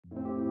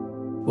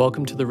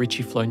Welcome to the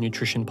Ricci Flow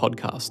Nutrition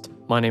Podcast.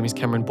 My name is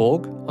Cameron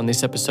Borg. On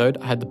this episode,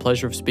 I had the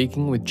pleasure of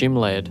speaking with Jim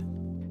Laird.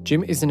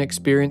 Jim is an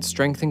experienced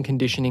strength and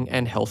conditioning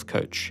and health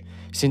coach.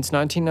 Since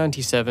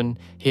 1997,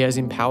 he has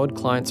empowered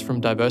clients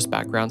from diverse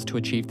backgrounds to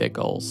achieve their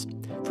goals.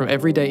 From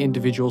everyday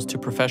individuals to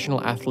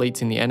professional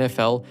athletes in the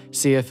NFL,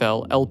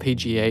 CFL,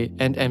 LPGA,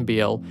 and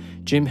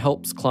NBL, Jim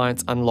helps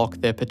clients unlock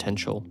their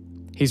potential.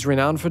 He's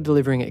renowned for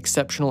delivering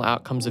exceptional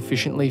outcomes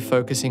efficiently,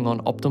 focusing on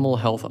optimal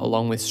health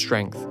along with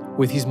strength.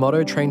 With his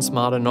motto, train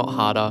smarter, not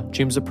harder,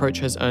 Jim's approach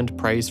has earned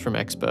praise from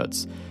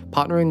experts.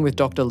 Partnering with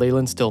Dr.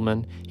 Leland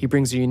Stillman, he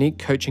brings a unique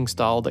coaching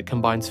style that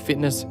combines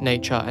fitness,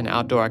 nature, and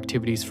outdoor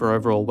activities for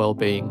overall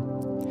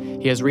well-being.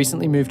 He has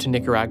recently moved to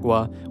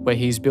Nicaragua, where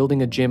he's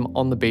building a gym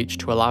on the beach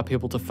to allow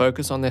people to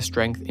focus on their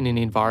strength in an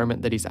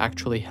environment that is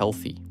actually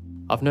healthy.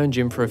 I've known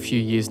Jim for a few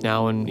years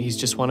now, and he's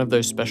just one of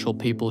those special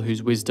people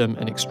whose wisdom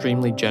and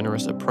extremely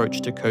generous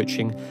approach to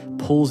coaching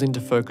pulls into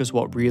focus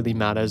what really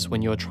matters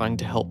when you're trying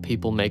to help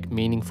people make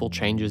meaningful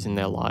changes in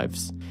their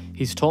lives.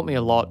 He's taught me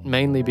a lot,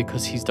 mainly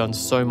because he's done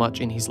so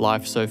much in his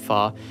life so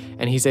far,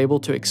 and he's able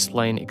to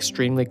explain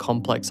extremely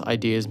complex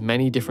ideas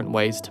many different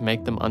ways to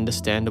make them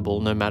understandable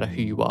no matter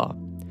who you are.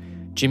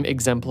 Jim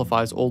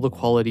exemplifies all the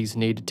qualities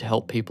needed to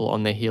help people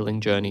on their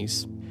healing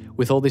journeys.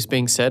 With all this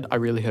being said, I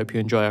really hope you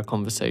enjoy our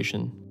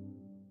conversation.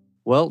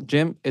 Well,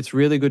 Jim, it's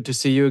really good to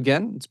see you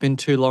again. It's been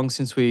too long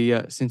since we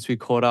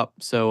caught up,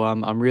 so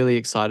I'm really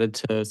excited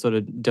to sort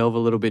of delve a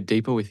little bit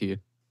deeper with you.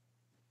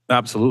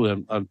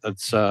 Absolutely,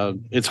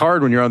 it's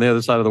hard when you're on the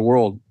other side of the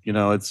world. You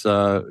know, it's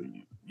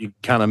you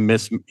kind of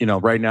miss. You know,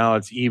 right now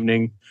it's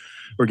evening.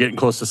 We're getting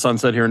close to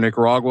sunset here in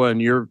Nicaragua,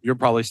 and you're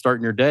probably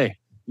starting your day.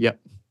 Yep.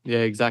 Yeah,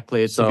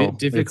 exactly. It's a bit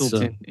difficult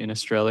in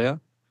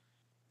Australia.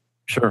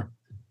 Sure.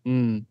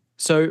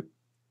 So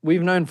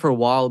we've known for a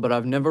while, but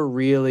I've never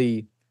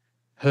really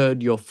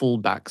heard your full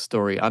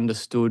backstory,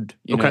 understood,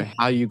 you know,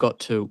 how you got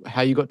to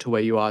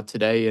where you are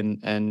today,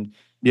 and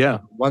yeah.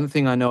 One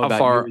thing I know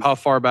about how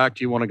far back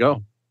do you want to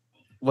go?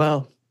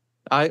 Well,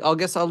 I'll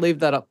guess I'll leave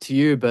that up to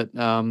you, but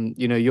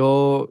you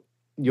know,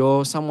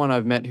 you're someone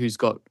I've met who's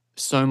got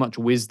so much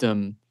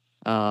wisdom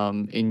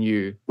in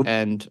you,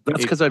 and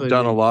that's because I've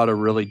done a lot of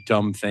really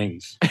dumb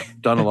things,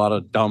 done a lot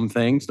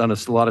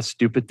of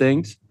stupid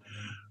things,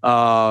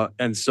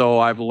 and so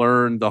I've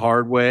learned the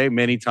hard way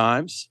many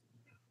times.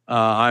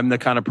 I'm the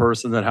kind of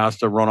person that has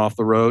to run off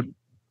the road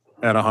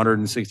at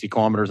 160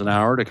 kilometers an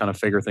hour to kind of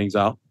figure things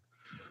out.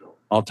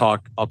 I'll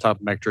talk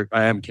metric.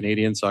 I am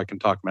Canadian, so I can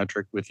talk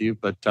metric with you.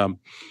 But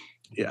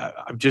yeah,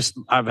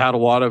 I've had a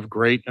lot of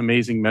great,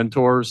 amazing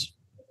mentors.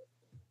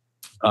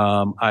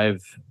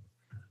 I've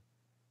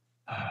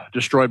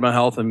destroyed my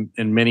health in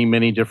many,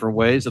 many different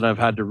ways, and I've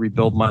had to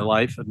rebuild my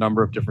life a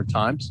number of different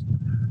times.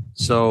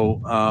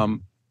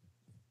 So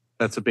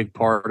that's a big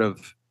part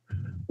of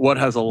what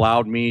has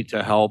allowed me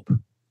to help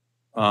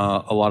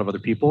a lot of other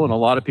people, and a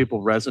lot of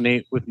people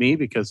resonate with me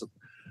because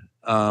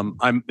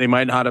they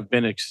might not have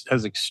been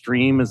as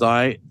extreme as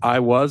I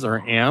was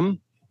or am,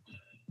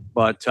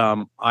 but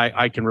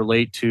I can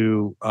relate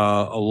to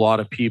a lot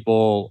of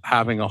people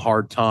having a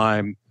hard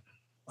time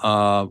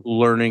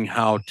learning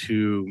how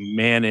to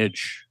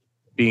manage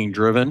being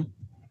driven,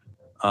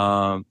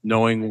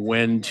 knowing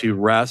when to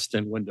rest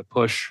and when to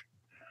push.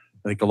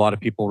 I think a lot of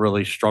people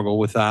really struggle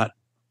with that,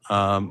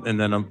 and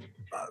then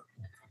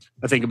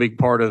I think a big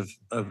part of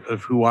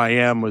who I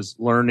am was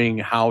learning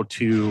how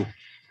to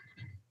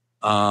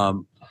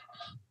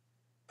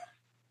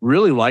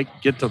really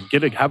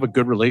have a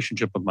good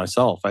relationship with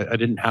myself. I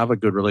didn't have a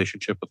good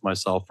relationship with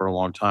myself for a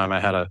long time. I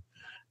had a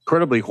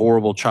incredibly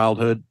horrible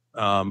childhood.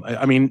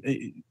 I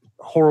mean,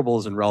 horrible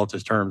is in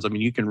relative terms. I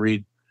mean, you can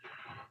read.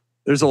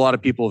 There's a lot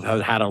of people who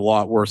have had a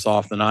lot worse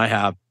off than I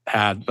have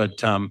had,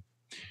 but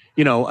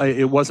you know,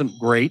 it wasn't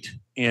great,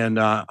 and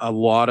a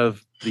lot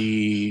of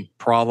the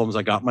problems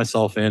I got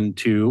myself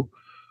into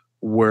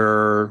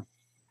were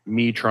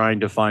me trying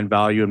to find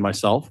value in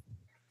myself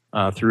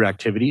through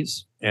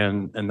activities,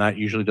 and that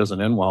usually doesn't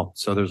end well.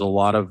 So there's a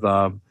lot of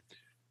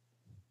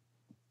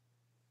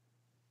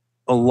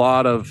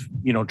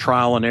you know,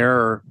 trial and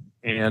error,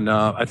 and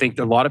I think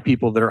a lot of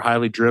people that are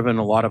highly driven,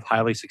 a lot of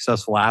highly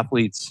successful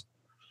athletes,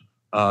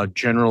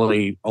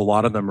 generally a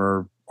lot of them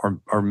are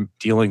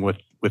dealing with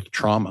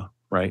trauma.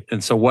 Right.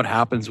 And so what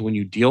happens when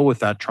you deal with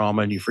that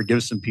trauma and you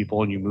forgive some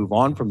people and you move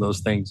on from those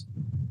things,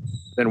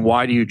 then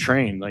why do you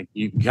train? Like,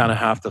 you kind of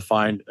have to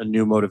find a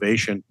new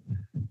motivation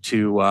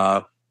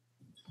to,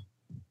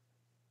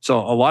 so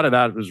a lot of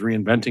that was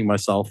reinventing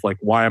myself. Like,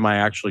 why am I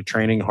actually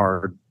training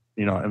hard?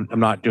 You know, I'm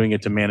not doing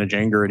it to manage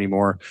anger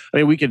anymore. I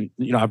mean, we can,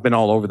 you know, I've been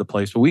all over the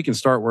place, but we can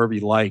start wherever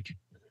you like.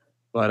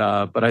 But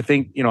I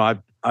think, you know,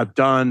 I've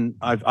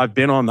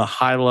been on the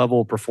high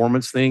level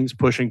performance things,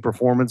 pushing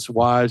performance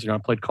wise. You know, I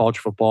played college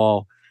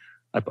football.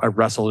 I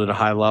wrestled at a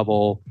high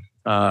level.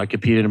 I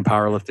competed in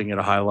powerlifting at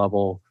a high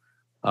level.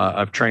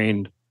 I've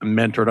trained and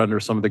mentored under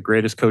some of the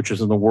greatest coaches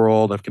in the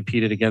world. I've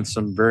competed against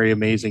some very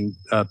amazing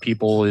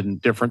people in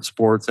different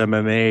sports,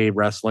 MMA,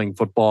 wrestling,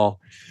 football.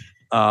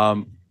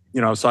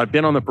 so I've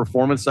been on the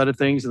performance side of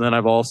things, and then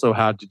I've also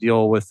had to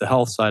deal with the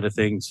health side of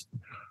things,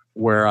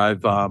 where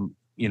I've,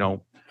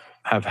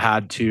 have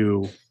had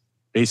to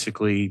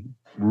basically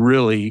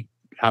really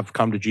have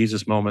come to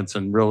Jesus moments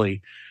and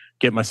really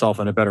get myself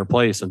in a better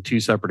place on two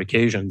separate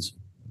occasions,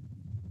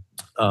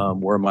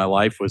 where my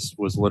life was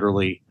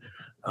literally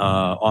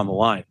on the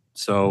line.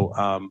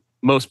 So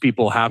most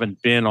people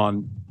haven't been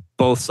on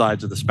both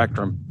sides of the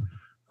spectrum.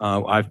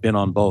 I've been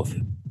on both.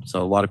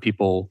 So a lot of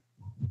people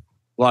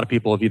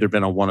have either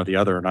been on one or the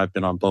other, and I've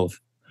been on both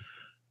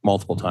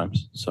multiple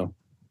times. So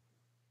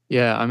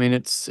Yeah, I mean,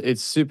 it's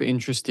super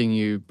interesting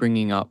you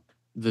bringing up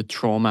the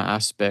trauma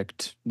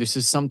aspect. This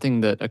is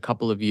something that a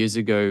couple of years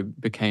ago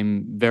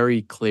became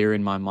very clear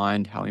in my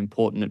mind how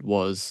important it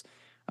was,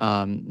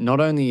 not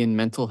only in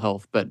mental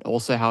health, but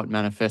also how it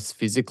manifests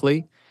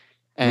physically.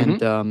 And,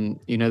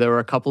 there were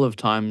a couple of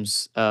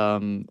times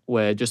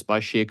where just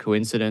by sheer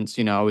coincidence,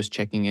 I was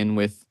checking in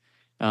with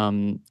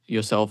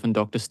yourself and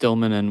Dr.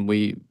 Stillman, and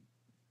we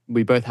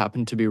both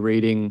happened to be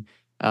reading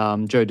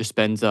Joe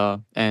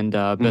Dispenza and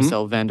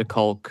Bessel van der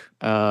Kolk,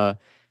 at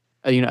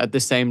the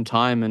same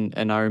time.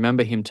 And I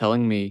remember him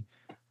telling me,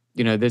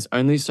 there's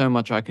only so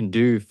much I can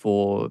do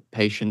for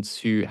patients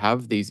who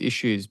have these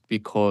issues,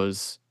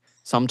 because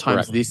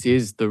sometimes Correct. this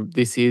is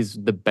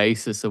the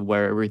basis of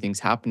where everything's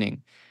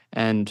happening.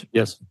 And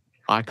yes,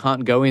 I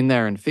can't go in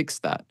there and fix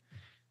that.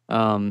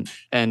 And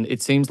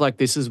it seems like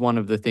this is one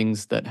of the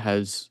things that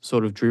has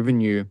sort of driven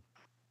you.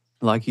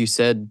 Like you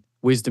said,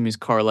 wisdom is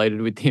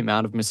correlated with the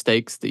amount of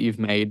mistakes that you've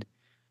made.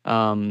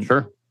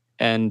 sure.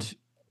 And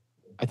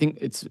I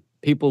think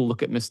people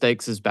look at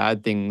mistakes as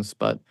bad things,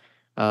 but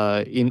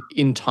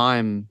in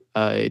time,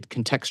 it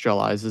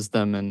contextualizes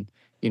them. And,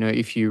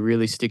 if you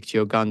really stick to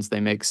your guns, they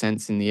make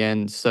sense in the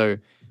end. So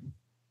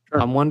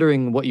Sure. I'm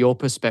wondering what your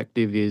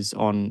perspective is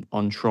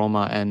on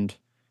trauma and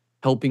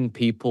helping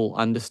people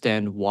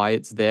understand why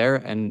it's there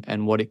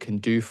and what it can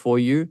do for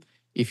you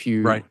if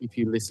you Right.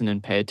 listen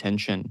and pay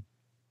attention.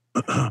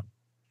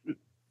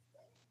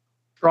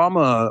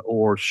 Trauma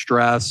or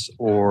stress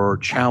or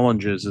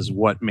challenges is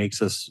what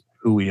makes us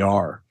who we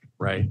are,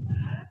 right?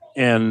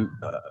 And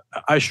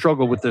I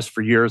struggled with this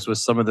for years, with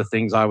some of the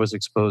things I was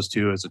exposed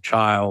to as a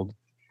child,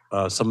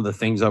 some of the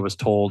things I was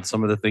told,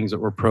 some of the things that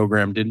were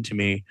programmed into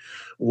me.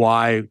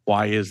 Why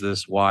is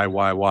this? Why?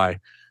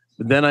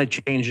 But then I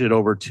changed it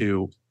over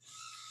to,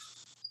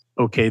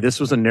 okay, this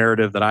was a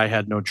narrative that I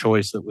had no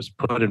choice, that was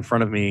put in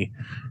front of me,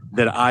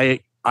 that I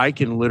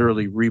can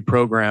literally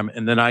reprogram,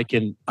 and then I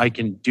can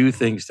do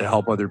things to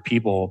help other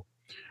people,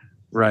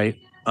 right?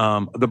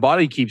 The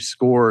Body Keeps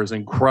Score is an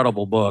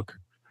incredible book.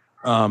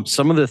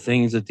 Some of the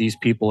things that these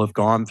people have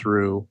gone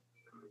through,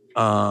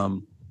 I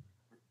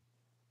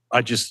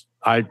just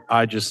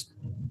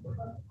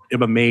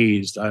am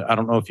amazed. I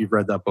don't know if you've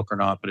read that book or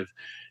not, but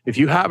if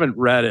you haven't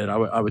read it,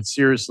 I would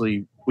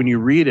seriously, when you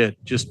read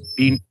it, just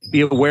be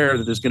aware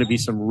that there's going to be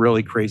some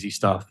really crazy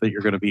stuff that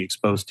you're going to be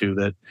exposed to,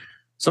 that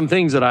some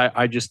things that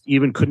I just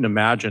even couldn't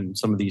imagine,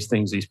 some of these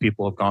things these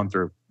people have gone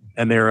through,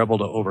 and they're able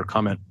to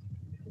overcome it.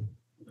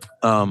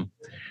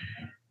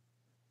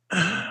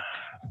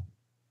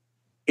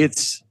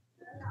 It's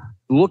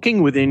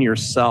looking within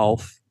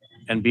yourself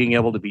and being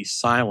able to be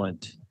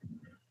silent.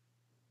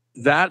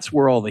 That's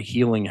where all the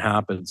healing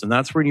happens. And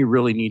that's when you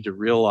really need to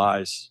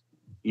realize,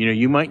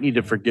 you might need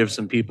to forgive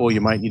some people,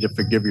 you might need to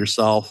forgive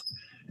yourself,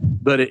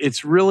 but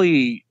it's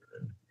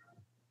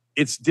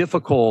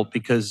difficult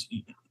because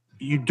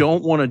you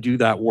don't want to do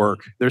that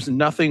work. There's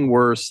nothing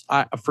worse.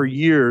 For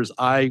years,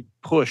 I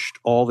pushed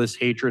all this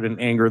hatred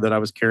and anger that I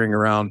was carrying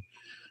around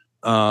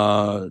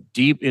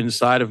deep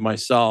inside of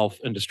myself,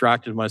 and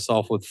distracted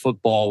myself with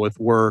football, with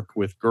work,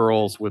 with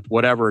girls, with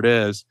whatever it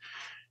is.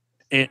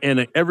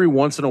 And every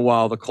once in a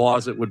while, the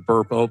closet would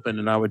burp open,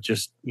 and I would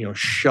just,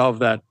 shove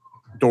that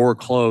door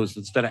closed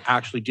instead of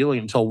actually dealing,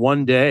 until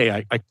one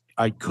day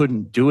I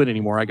couldn't do it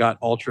anymore. I got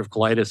ulcerative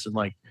colitis in,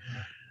 like,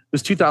 it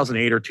was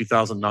 2008 or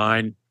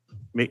 2009.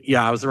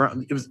 Yeah, it was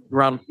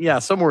around, yeah,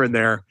 somewhere in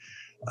there.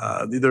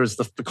 There was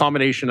the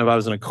combination of, I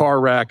was in a car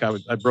wreck.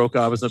 I broke.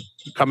 I was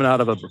coming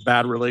out of a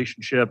bad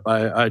relationship.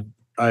 I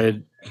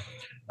had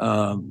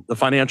the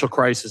financial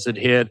crisis had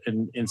hit,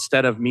 and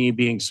instead of me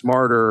being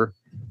smarter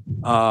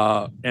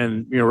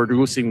and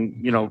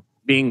reducing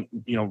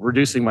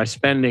my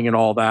spending and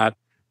all that,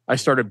 I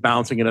started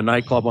bouncing at a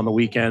nightclub on the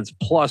weekends,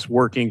 plus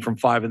working from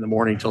 5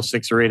 a.m. till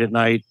 6 or 8 at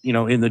night,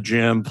 in the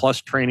gym, plus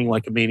training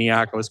like a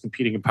maniac. I was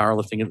competing in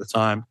powerlifting at the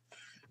time.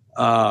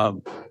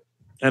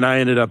 And I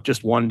ended up,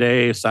 just one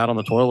day, sat on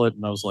the toilet,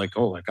 and I was like,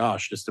 oh my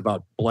gosh, just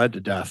about bled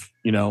to death,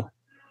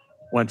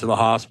 went to the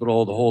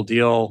hospital, the whole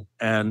deal.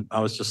 And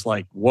I was just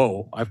like,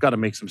 whoa, I've got to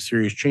make some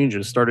serious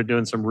changes. Started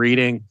doing some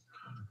reading,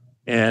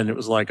 and it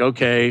was like,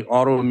 okay,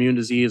 autoimmune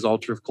disease,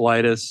 ulcerative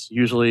colitis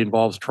usually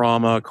involves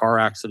trauma, car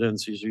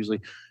accidents.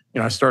 Usually,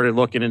 I started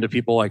looking into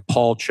people like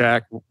Paul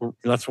Chek.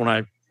 That's when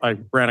I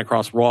ran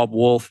across Rob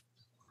Wolf,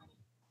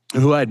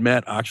 who I'd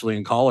met actually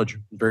in college.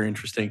 Very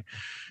interesting.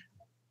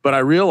 But I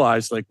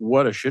realized like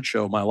what a shit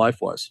show my life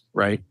was,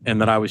 right?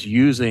 And that I was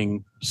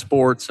using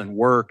sports and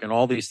work and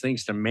all these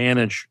things to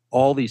manage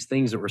all these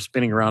things that were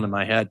spinning around in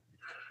my head.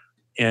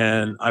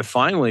 And I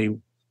finally,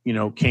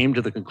 came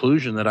to the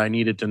conclusion that I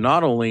needed to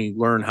not only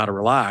learn how to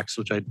relax,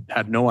 which I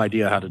had no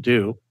idea how to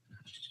do.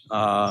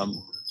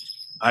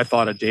 I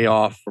thought a day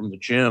off from the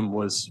gym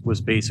was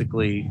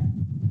basically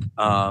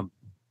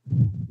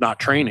not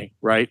training,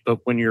 right? But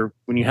when you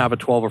have a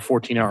 12 or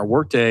 14-hour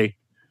workday,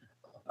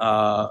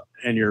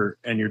 and you're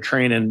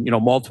training,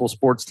 multiple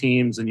sports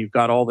teams, and you've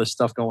got all this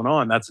stuff going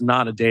on, that's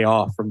not a day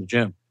off from the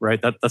gym,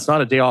 right? That's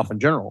not a day off in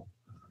general.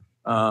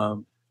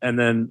 And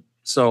then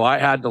so I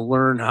had to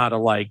learn how to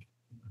like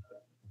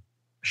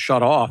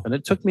shut off, and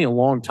it took me a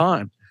long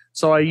time.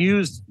 So I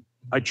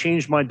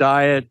changed my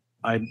diet.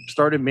 I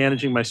started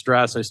managing my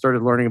stress. I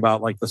started learning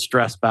about like the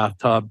stress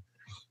bathtub,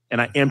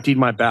 and I emptied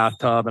my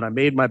bathtub, and I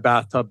made my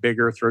bathtub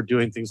bigger through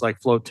doing things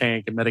like float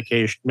tank and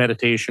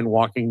meditation,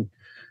 walking,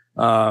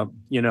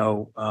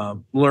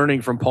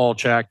 learning from Paul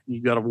Chek.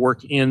 You got to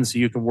work in so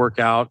you can work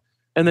out.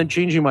 And then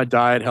changing my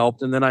diet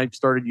helped. And then I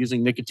started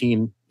using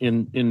nicotine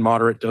in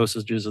moderate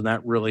dosages, and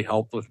that really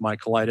helped with my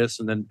colitis,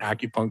 and then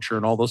acupuncture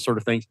and all those sort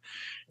of things.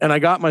 And I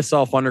got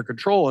myself under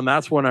control. And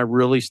that's when I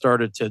really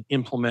started to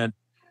implement,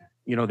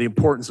 the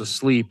importance of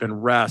sleep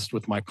and rest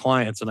with my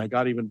clients. And I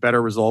got even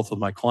better results with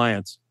my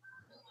clients.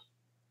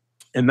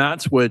 And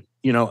that's what,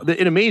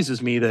 it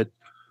amazes me that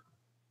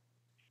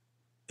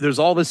there's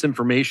all this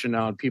information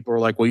now, and people are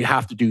like, well, you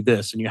have to do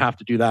this and you have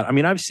to do that. I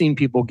mean, I've seen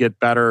people get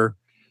better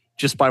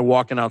just by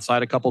walking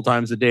outside a couple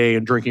times a day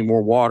and drinking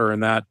more water,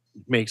 and that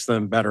makes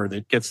them better.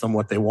 That gets them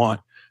what they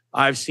want.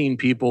 I've seen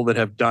people that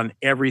have done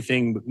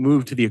everything,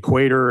 moved to the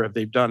equator,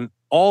 they've done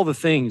all the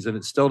things, and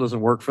it still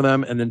doesn't work for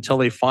them. And until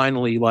they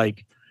finally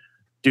like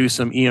do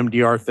some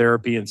EMDR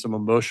therapy and some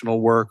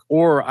emotional work.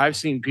 Or I've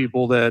seen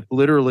people that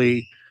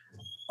literally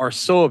are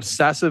so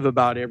obsessive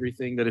about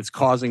everything that it's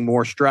causing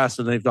more stress,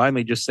 and they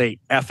finally just say,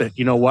 F it.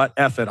 You know what?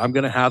 F it. I'm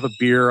going to have a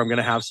beer. I'm going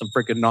to have some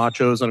freaking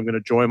nachos, and I'm going to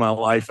enjoy my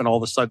life. And all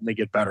of a sudden they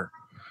get better.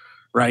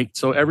 Right.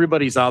 So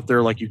everybody's out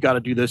there like, you've got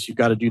to do this. You've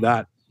got to do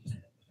that.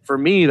 For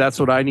me, that's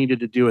what I needed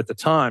to do at the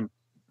time.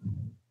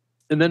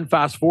 And then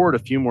fast forward a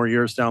few more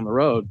years down the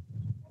road,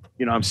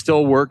 I'm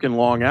still working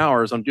long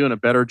hours. I'm doing a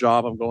better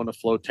job. I'm going to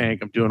float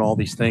tank. I'm doing all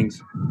these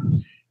things.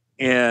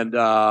 And,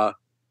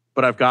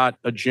 but I've got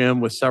a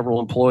gym with several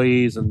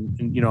employees, and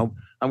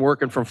I'm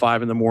working from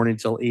 5 a.m.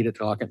 till 8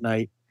 o'clock at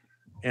night.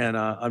 And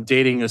I'm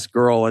dating this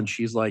girl, and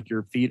she's like,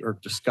 your feet are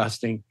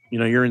disgusting.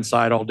 You're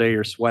inside all day.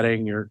 You're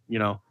sweating.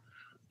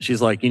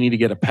 She's like, you need to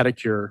get a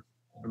pedicure.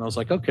 And I was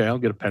like, okay, I'll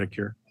get a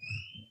pedicure.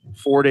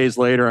 4 days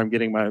later, I'm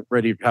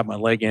ready to have my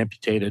leg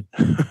amputated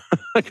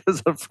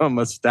because from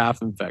a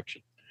staph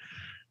infection.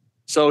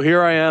 So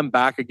here I am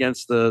back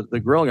against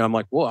the grill. I'm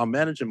like, well, I'm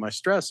managing my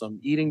stress. I'm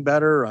eating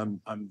better. I'm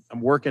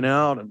working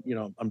out.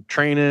 I'm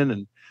training,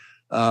 and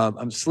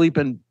I'm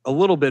sleeping a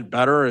little bit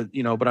better.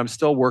 But I'm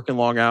still working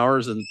long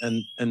hours.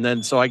 And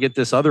then so I get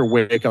this other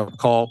wake up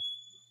call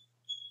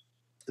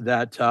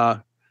that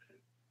a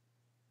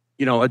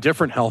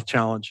different health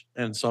challenge.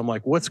 And so I'm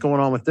like, what's going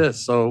on with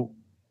this? So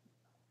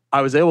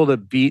I was able to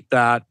beat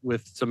that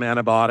with some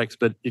antibiotics,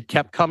 but it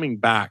kept coming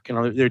back.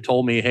 They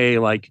told me, hey,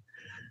 like,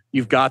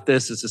 you've got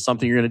this. This is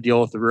something you're going to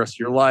deal with the rest of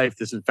your life.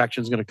 This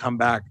infection is going to come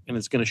back, and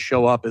it's going to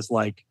show up as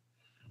like,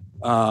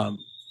 kind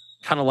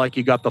of like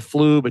you got the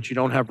flu, but you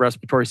don't have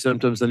respiratory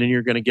symptoms. And then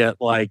you're going to get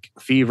like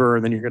fever,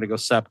 and then you're going to go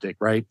septic,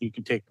 right? You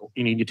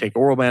need to take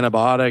oral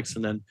antibiotics,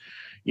 and then,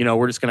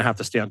 we're just going to have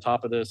to stay on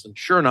top of this. And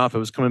sure enough, it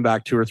was coming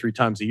back 2 or 3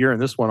 times a year.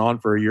 And this went on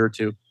for a year or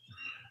two.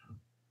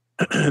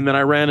 And then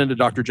I ran into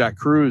Dr. Jack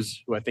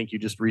Cruz, who I think you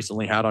just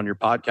recently had on your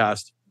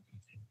podcast.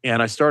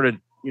 And I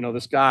started,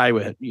 this guy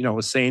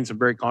was saying some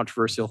very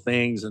controversial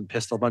things and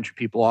pissed a bunch of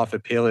people off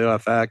at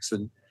PaleoFX,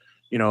 and,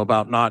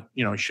 about not,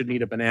 shouldn't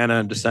eat a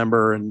banana in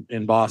December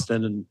in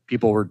Boston, and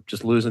people were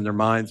just losing their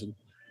minds. And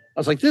I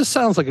was like, this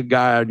sounds like a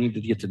guy I need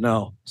to get to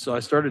know. So I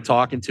started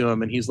talking to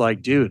him, and he's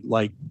like, dude,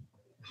 like,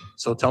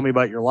 so tell me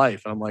about your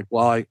life. And I'm like,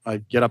 well, I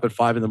get up at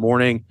 5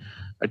 a.m.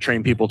 I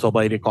train people till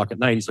about 8 o'clock at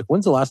night. He's like,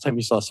 when's the last time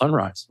you saw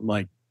sunrise? I'm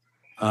like,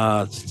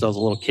 since I was a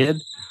little kid.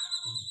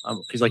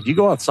 He's like, do you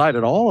go outside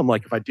at all? I'm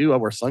like, if I do, I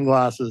wear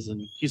sunglasses.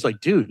 And he's like,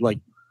 dude, like,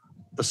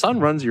 the sun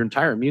runs your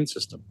entire immune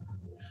system.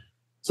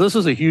 So this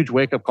was a huge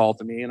wake up call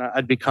to me. And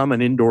I'd become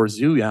an indoor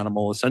zoo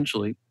animal,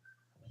 essentially.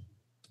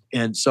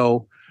 And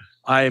so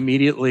I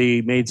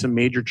immediately made some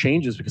major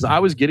changes, because I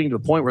was getting to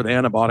the point where the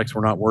antibiotics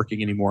were not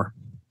working anymore.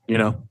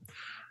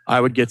 I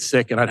would get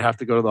sick and I'd have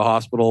to go to the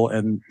hospital,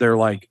 and they're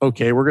like,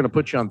 okay, we're going to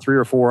put you on 3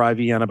 or 4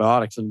 IV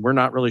antibiotics, and we're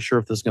not really sure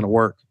if this is going to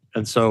work.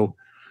 And so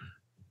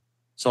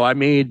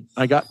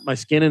I got my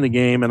skin in the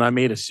game, and I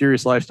made a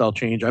serious lifestyle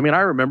change. I mean,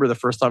 I remember the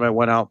first time I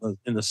went out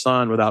in the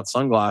sun without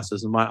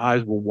sunglasses, and my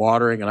eyes were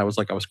watering, and I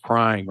was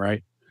crying,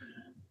 right?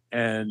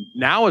 And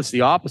now it's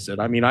the opposite.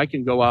 I mean, I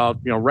can go out,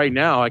 right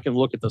now I can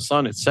look at the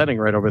sun, it's setting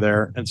right over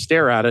there, and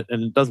stare at it,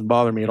 and it doesn't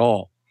bother me at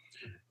all.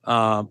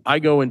 I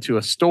go into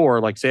a store,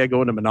 like say I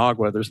go into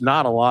Managua, there's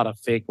not a lot of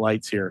fake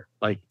lights here.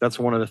 Like that's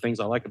one of the things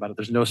I like about it.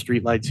 There's no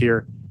street lights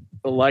here.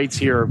 The lights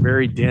here are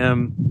very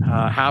dim.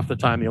 Half the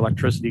time the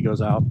electricity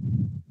goes out.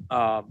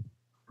 But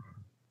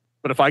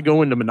if I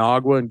go into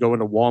Managua and go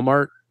into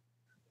Walmart,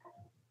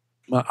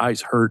 my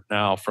eyes hurt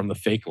now from the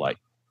fake light.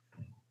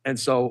 And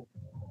so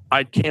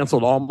I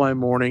canceled all my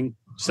morning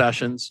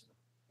sessions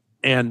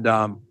and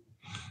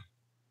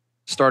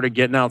started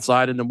getting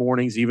outside in the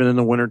mornings, even in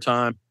the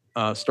wintertime.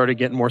 Started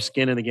getting more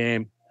skin in the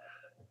game,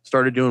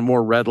 started doing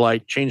more red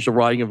light, changed the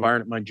lighting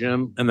environment at my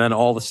gym. And then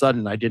all of a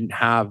sudden I didn't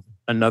have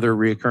another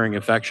reoccurring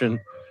infection.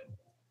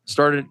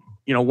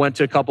 Went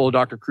to a couple of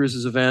Dr.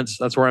 Cruz's events.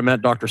 That's where I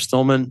met Dr.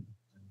 Stillman,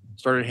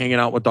 started hanging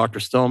out with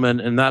Dr. Stillman.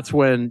 And that's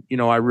when,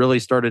 I really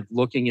started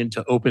looking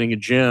into opening a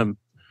gym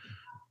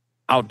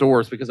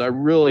outdoors because I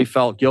really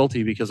felt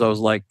guilty because I was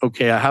like,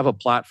 okay, I have a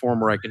platform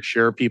where I can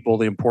share people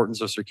the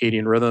importance of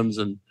circadian rhythms.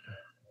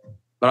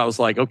 But I was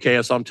like,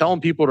 okay, so I'm telling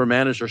people to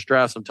manage their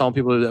stress. I'm telling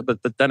people that, but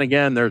then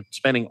again, they're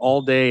spending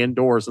all day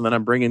indoors and then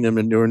I'm bringing them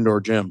into an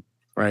indoor gym,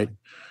 right?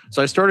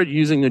 So I started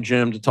using the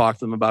gym to talk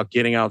to them about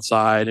getting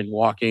outside and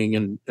walking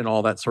and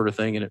all that sort of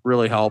thing. And it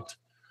really helped.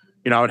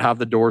 I would have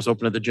the doors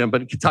open at the gym,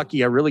 but in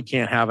Kentucky, I really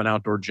can't have an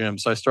outdoor gym.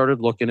 So I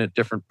started looking at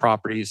different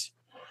properties,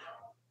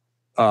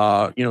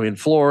 in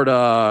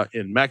Florida,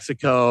 in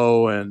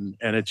Mexico, and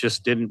it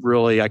just didn't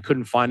really, I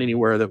couldn't find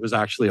anywhere that was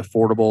actually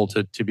affordable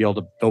to be able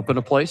to open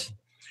a place.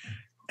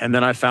 And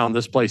then I found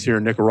this place here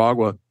in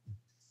Nicaragua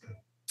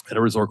at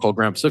a resort called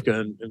Grand Pacifica,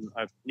 and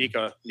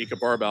Nika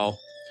Barbell.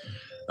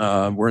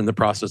 We're in the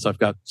process. I've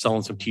got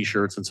selling some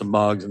T-shirts and some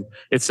mugs, and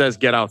it says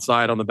 "Get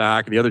outside" on the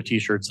back. The other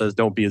T-shirt says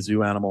 "Don't be a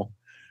zoo animal."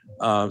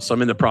 So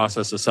I'm in the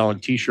process of selling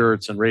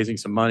T-shirts and raising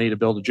some money to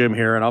build a gym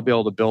here, and I'll be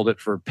able to build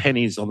it for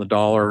pennies on the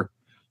dollar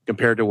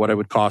compared to what it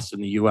would cost in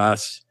the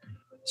U.S.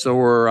 So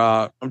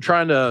I'm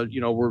trying to,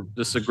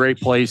 this is a great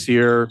place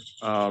here.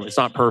 It's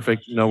not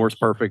perfect, nowhere's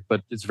perfect,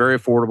 but it's very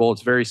affordable.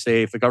 It's very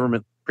safe. The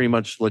government pretty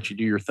much lets you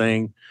do your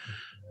thing.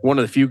 One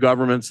of the few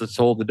governments that's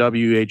told the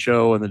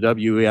WHO and the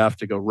WEF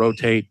to go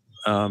rotate.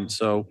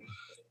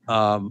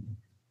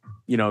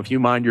 If you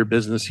mind your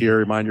business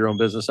here, you mind your own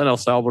business. And El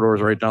Salvador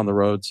is right down the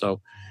road.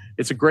 So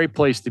it's a great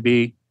place to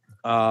be.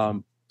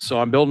 So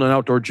I'm building an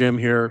outdoor gym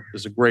here.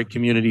 There's a great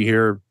community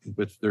here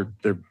with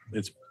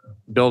it's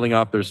building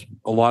up. There's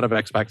a lot of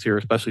expats here,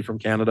 especially from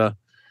Canada.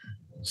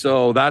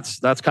 So that's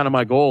kind of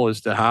my goal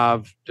is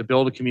to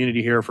build a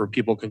community here for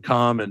people can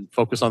come and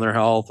focus on their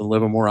health and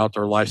live a more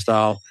outdoor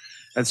lifestyle.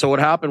 And so what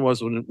happened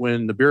was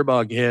when the beer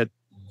bug hit,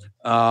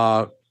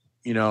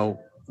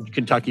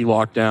 Kentucky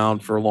locked down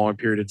for a long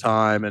period of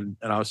time. And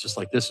I was just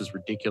like, this is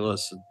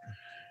ridiculous. And,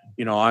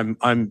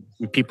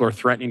 people are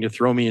threatening to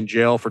throw me in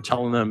jail for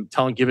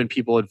giving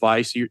people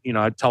advice.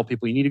 I tell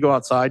people, you need to go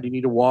outside, you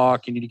need to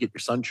walk, you need to get your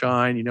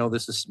sunshine.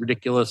 This is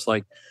ridiculous.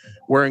 Like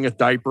wearing a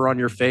diaper on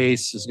your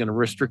face is going to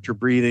restrict your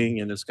breathing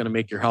and it's going to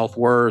make your health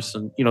worse.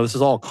 And, this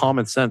is all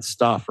common sense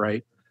stuff,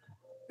 right?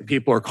 And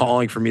people are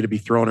calling for me to be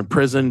thrown in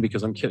prison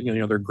because I'm kidding,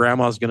 their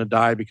grandma's going to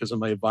die because of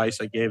my advice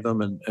I gave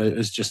them. And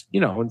it's just,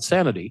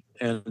 insanity.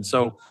 And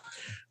so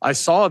I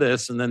saw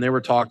this, and then they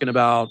were talking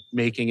about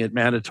making it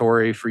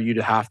mandatory for you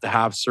to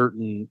have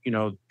certain,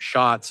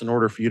 shots in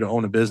order for you to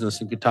own a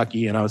business in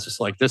Kentucky. And I was just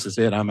like, this is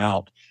it. I'm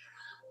out.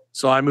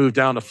 So I moved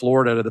down to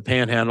Florida to the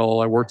Panhandle.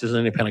 I worked as an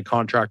independent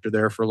contractor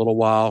there for a little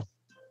while.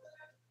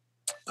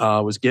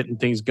 Was getting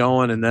things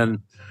going. And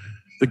then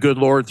the good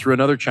Lord, through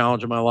another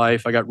challenge in my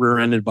life, I got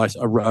rear-ended by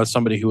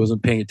somebody who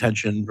wasn't paying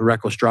attention, a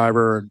reckless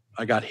driver. And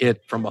I got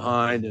hit from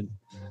behind, and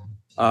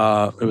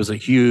it was a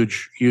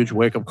huge, huge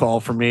wake-up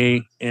call for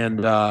me.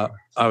 And I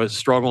was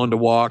struggling to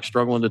walk,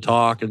 struggling to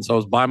talk. And so I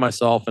was by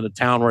myself in a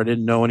town where I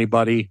didn't know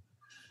anybody.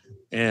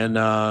 And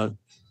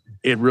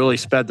it really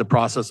sped the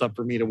process up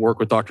for me to work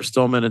with Dr.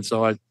 Stillman. And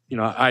so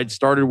I'd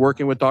started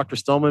working with Dr.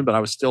 Stillman, but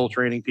I was still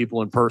training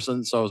people in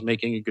person. So I was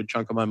making a good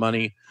chunk of my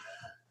money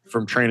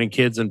from training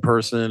kids in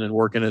person and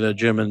working at a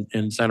gym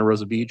in Santa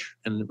Rosa Beach.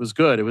 And it was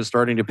good. It was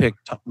starting to pick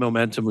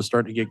momentum, was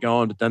starting to get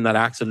going. But then that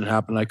accident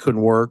happened. I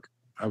couldn't work.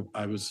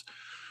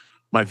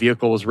 My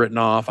vehicle was written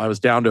off. I was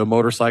down to a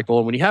motorcycle.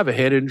 And when you have a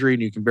head injury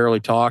and you can barely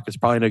talk, it's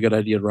probably not a good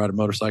idea to ride a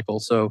motorcycle.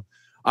 So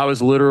I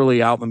was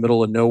literally out in the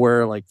middle of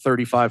nowhere, like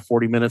 35,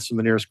 40 minutes from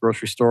the nearest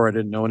grocery store. I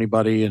didn't know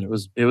anybody. And it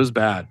was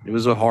bad. It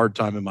was a hard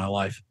time in my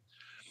life.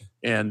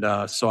 And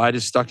so I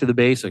just stuck to the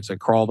basics. I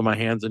crawled on my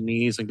hands and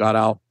knees and got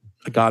out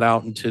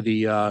into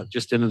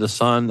into the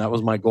sun. That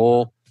was my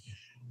goal.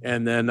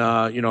 And then,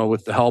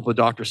 with the help of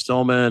Dr.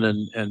 Stillman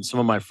and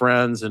some of my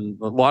friends and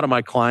a lot of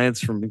my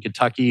clients from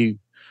Kentucky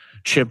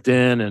chipped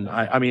in. And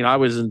I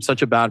was in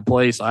such a bad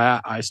place.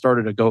 I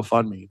started a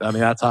GoFundMe.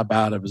 That's how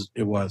bad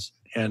it was.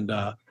 And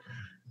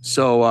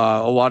so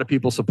a lot of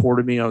people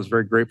supported me. I was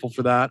very grateful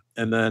for that.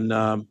 And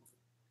then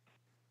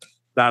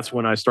that's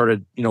when I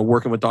started,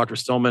 working with Dr.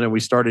 Stillman, and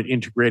we started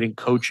integrating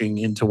coaching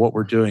into what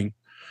we're doing.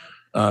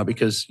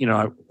 Because,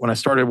 when I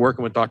started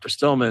working with Dr.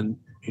 Stillman,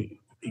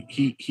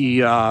 he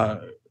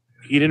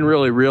didn't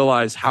really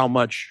realize how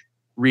much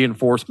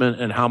reinforcement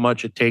and how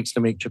much it takes to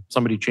make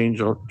somebody change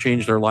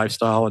their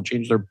lifestyle and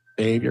change their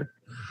behavior.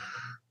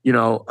 He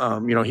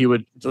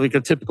would, like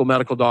a typical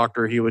medical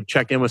doctor, he would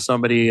check in with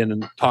somebody and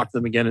then talk to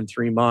them again in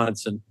 3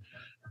 months. And,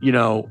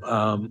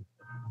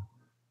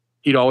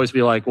 he'd always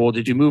be like, well,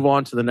 did you move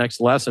on to the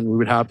next lesson? We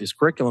would have this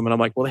curriculum. And I'm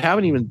like, well, they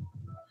haven't even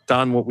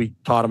done what we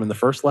taught them in the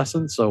first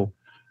lesson. So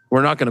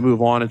we're not going to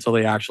move on until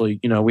they actually,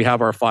 we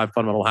have our 5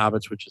 fundamental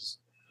habits, which is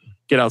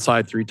get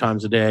outside 3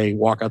 times a day,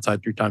 walk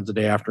outside 3 times a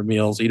day after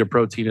meals, eat a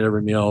protein at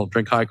every meal,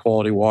 drink high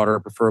quality water,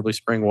 preferably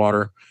spring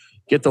water,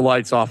 get the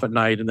lights off at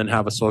night, and then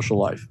have a social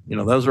life.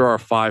 Those are our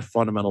 5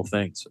 fundamental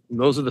things. And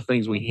those are the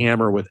things we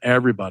hammer with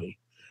everybody.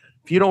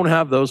 If you don't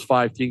have those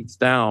 5 things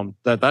down,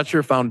 that's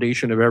your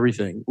foundation of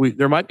everything.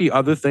 There might be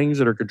other things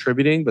that are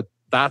contributing, but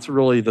that's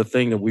really the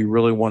thing that we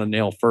really want to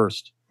nail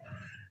first.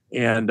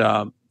 And,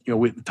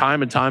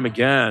 time and time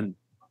again,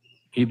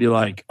 he'd be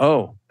like,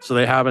 oh, so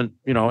they haven't,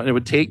 and it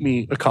would take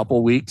me a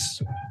couple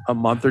weeks, a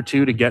month or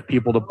 2 to get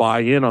people to buy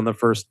in on the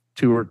first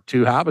two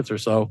habits or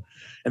so.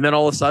 And then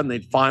all of a sudden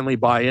they'd finally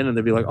buy in and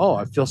they'd be like, oh,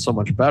 I feel so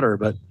much better.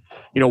 But,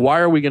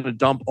 why are we going to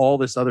dump all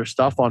this other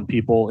stuff on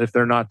people if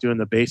they're not doing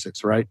the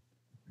basics, right?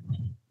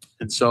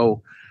 And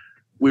so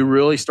we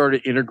really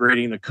started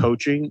integrating the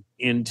coaching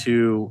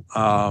into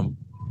the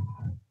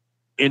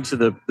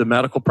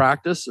medical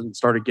practice and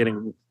started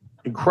getting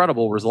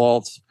incredible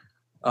results.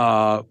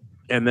 And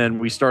then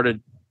we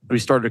started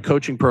a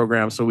coaching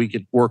program so we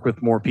could work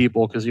with more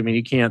people, because you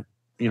can't,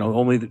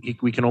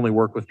 we can only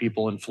work with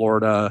people in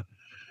Florida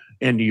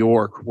and New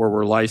York where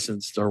we're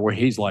licensed, or where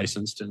he's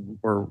licensed, and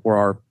where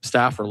our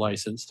staff are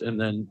licensed. And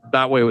then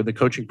that way with the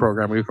coaching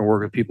program, we can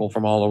work with people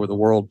from all over the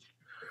world.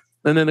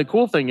 And then the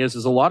cool thing is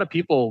a lot of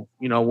people,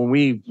 when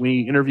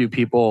we interview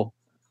people,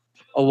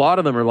 a lot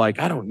of them are like,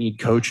 I don't need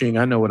coaching.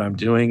 I know what I'm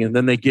doing. And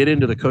then they get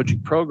into the coaching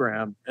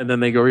program and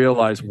then they go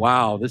realize,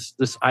 wow, this,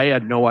 I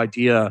had no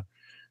idea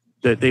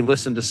that they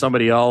listened to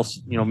somebody else,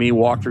 me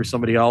walk through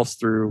somebody else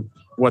through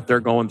what they're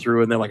going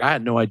through. And they're like, I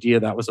had no idea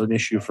that was an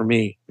issue for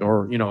me.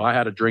 Or, I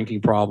had a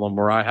drinking problem,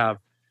 or I have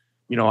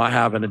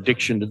an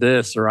addiction to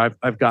this, or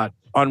I've got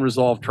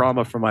unresolved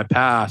trauma from my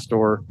past.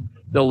 Or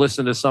they'll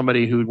listen to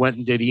somebody who went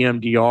and did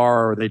EMDR,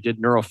 or they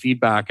did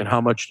neurofeedback and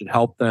how much it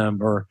helped them.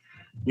 Or,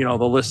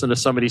 they'll listen to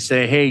somebody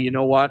say, hey, you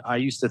know what? I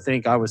used to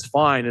think I was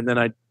fine. And then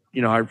I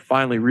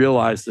finally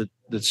realized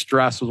that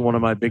stress was one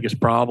of my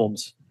biggest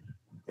problems.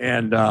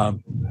 And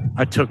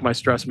I took my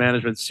stress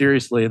management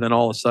seriously. And then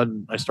all of a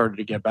sudden I started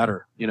to get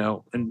better,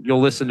 and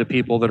you'll listen to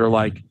people that are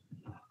like,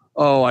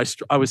 oh,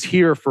 I was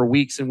here for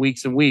weeks and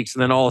weeks and weeks.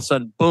 And then all of a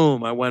sudden,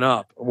 boom, I went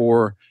up.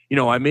 Or,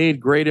 I made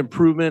great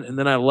improvement and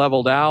then I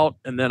leveled out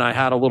and then I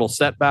had a little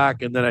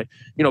setback. And then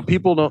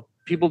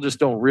people just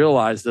don't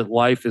realize that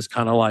life is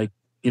kind of like,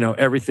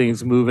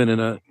 everything's moving in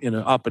an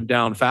up and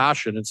down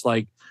fashion. It's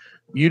like,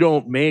 you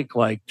don't make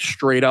like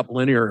straight up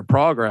linear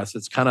progress.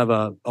 It's kind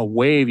of a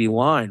wavy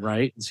line,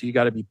 right? And so you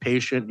got to be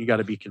patient. You got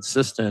to be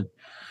consistent.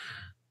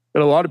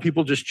 But a lot of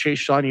people just chase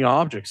shiny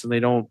objects, and they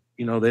don't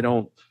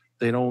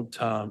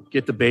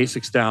get the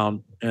basics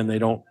down, and they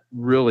don't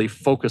really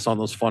focus on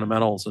those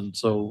fundamentals. And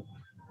so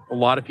a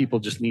lot of people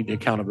just need the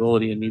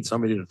accountability and need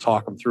somebody to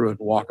talk them through it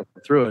and walk them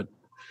through it.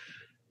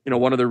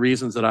 One of the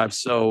reasons that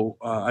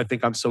I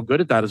think I'm so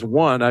good at that is,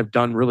 one, I've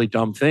done really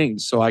dumb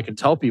things. So I can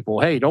tell people,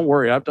 hey, don't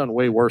worry, I've done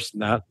way worse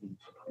than that.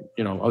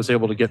 I was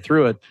able to get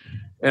through it.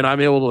 And I'm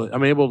able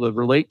to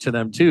relate to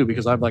them too,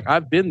 because I'm like,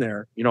 I've been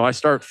there. I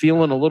start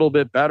feeling a little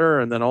bit better,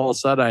 and then all of a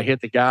sudden I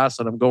hit the gas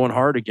and I'm going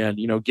hard again.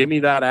 Give me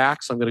that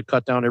axe. I'm going to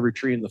cut down every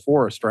tree in the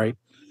forest, right?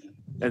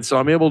 And so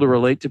I'm able to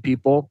relate to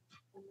people.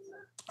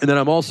 And then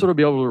I'm also to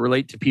be able to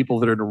relate to people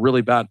that are in a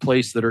really bad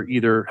place, that are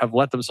either have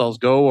let themselves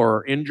go or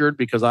are injured,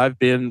 because I've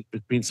been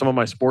between some of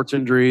my sports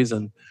injuries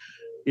and,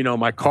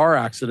 my car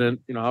accident.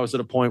 I was at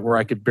a point where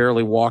I could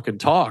barely walk and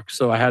talk.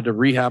 So I had to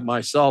rehab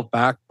myself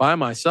back by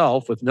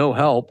myself with no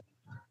help.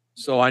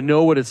 So I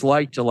know what it's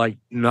like to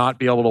not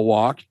be able to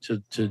walk,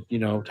 to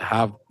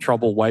have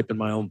trouble wiping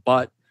my own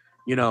butt,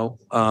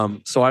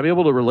 so I'm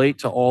able to relate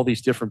to all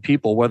these different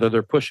people, whether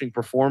they're pushing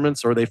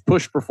performance or they've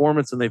pushed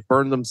performance and they've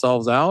burned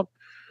themselves out,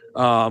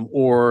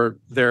 or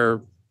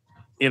they're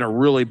in a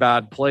really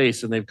bad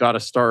place and they've got to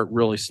start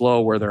really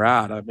slow where they're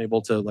at. I'm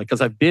able to,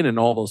 because I've been in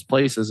all those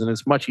places, and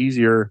it's much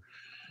easier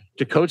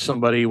to coach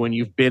somebody when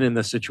you've been in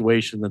the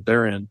situation that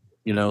they're in.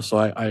 So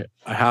I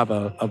have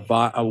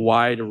a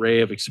wide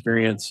array of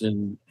experience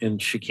in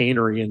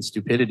chicanery and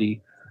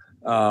stupidity.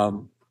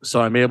 So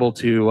I'm able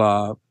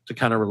to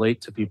kind of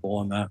relate to people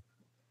on that.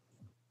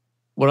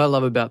 What I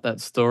love about that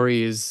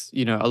story is,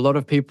 a lot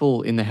of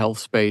people in the health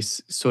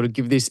space sort of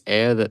give this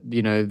air that,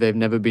 they've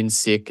never been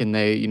sick, and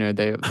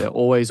they're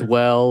always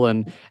well,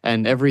 and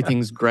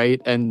everything's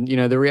great. And,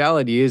 the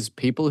reality is,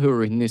 people who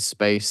are in this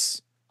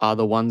space are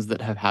the ones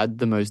that have had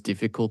the most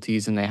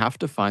difficulties, and they have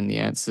to find the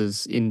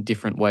answers in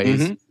different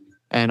ways. Mm-hmm.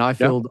 And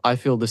I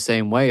feel the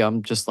same way.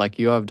 I'm just like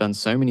you. I've done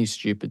so many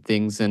stupid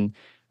things, and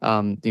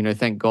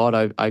thank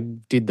God I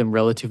did them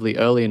relatively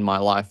early in my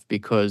life,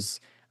 because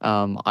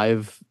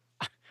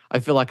I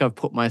feel like I've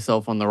put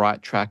myself on the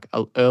right track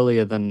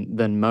earlier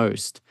than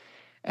most.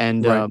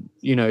 And Right.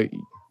 you know,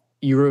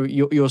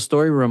 your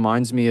story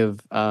reminds me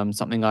of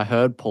something I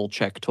heard Paul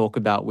Chek talk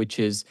about, which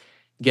is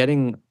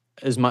getting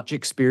as much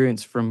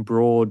experience from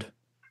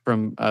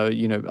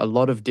you know, a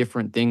lot of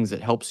different things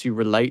that helps you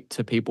relate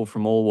to people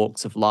from all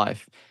walks of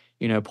life.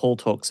 You know, Paul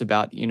talks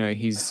about, you know,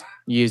 his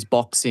years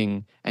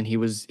boxing, and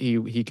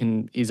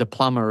he's a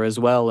plumber as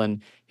well,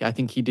 and I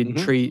think he did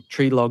Hmm.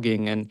 tree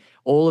logging, and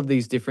all of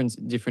these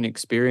different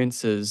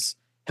experiences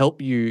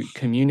help you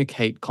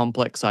communicate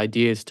complex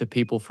ideas to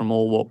people from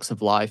all walks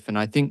of life. And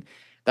I think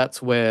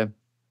that's where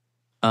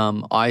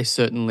I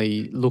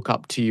certainly look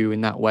up to you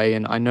in that way.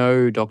 And I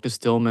know Dr.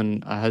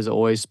 Stillman has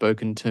always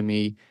spoken to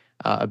me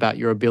about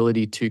your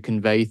ability to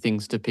convey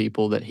things to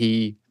people that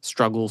he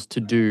struggles to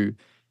do.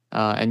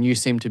 And you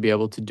seem to be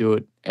able to do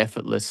it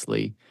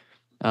effortlessly.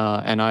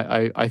 And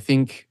I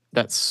think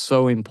that's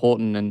so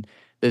important. And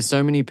there's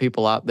so many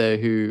people out there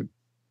who,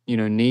 you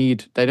know,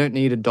 they don't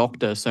need a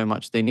doctor so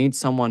much. They need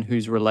someone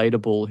who's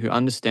relatable, who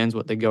understands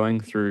what they're going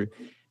through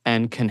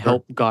and can Sure.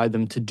 help guide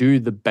them to do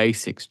the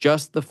basics,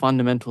 just the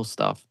fundamental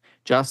stuff,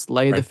 just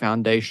lay the Right.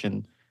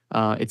 foundation.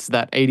 It's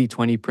that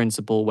 80-20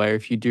 principle where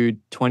if you do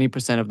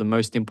 20% of the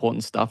most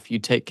important stuff, you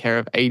take care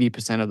of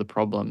 80% of the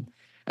problem.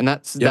 And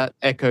Yep. that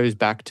echoes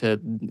back to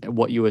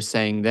what you were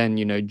saying then,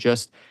 you know,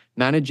 just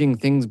managing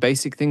things,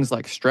 basic things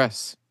like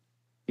stress.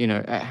 You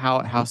know,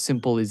 how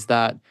simple is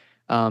that,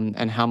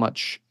 and how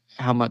much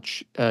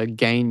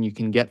gain you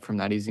can get from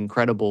that is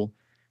incredible.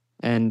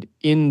 And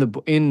in the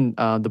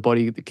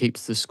body that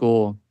keeps the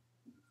score,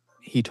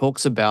 he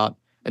talks about,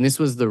 and this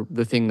was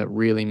the thing that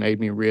really made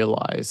me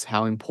realize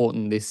how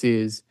important this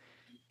is.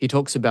 He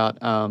talks about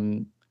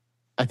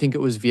I think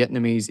it was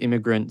Vietnamese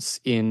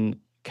immigrants in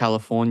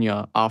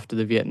California after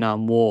the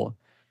Vietnam War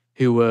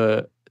who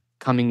were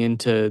coming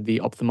into the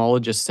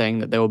ophthalmologist saying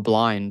that they were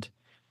blind.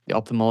 The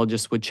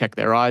ophthalmologist would check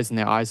their eyes and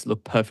their eyes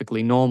looked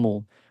perfectly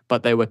normal,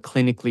 but they were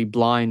clinically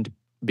blind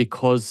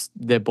because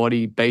their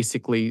body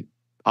basically,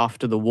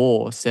 after the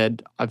war,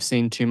 said, I've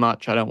seen too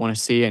much, I don't want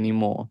to see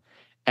anymore.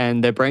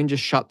 And their brain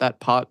just shut that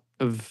part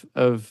of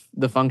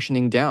the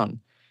functioning down.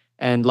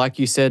 And like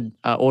you said,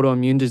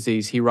 autoimmune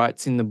disease, he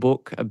writes in the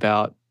book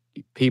about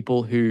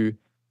people who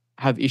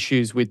have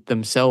issues with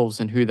themselves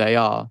and who they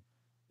are.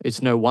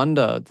 It's no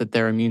wonder that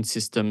their immune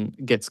system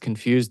gets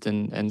confused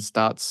and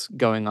starts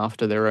going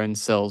after their own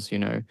cells, you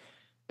know.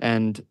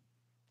 And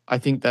I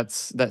think that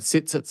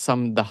sits at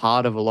the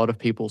heart of a lot of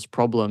people's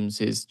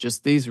problems is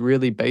just these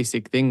really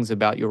basic things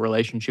about your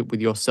relationship with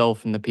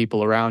yourself and the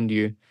people around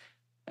you.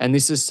 And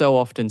this is so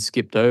often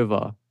skipped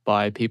over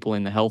by people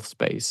in the health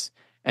space.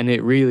 And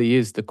it really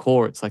is the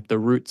core. It's like the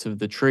roots of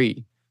the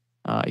tree.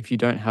 If you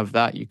don't have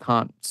that, you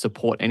can't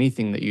support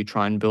anything that you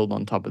try and build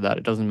on top of that.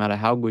 It doesn't matter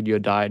how good your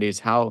diet is,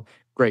 how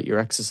great your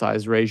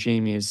exercise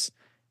regime is.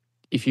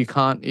 If you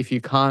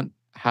can't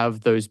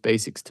have those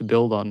basics to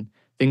build on,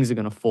 things are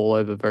going to fall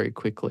over very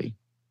quickly.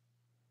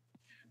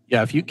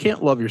 Yeah. If you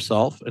can't love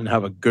yourself and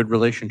have a good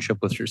relationship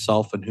with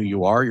yourself and who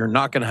you are, you're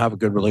not going to have a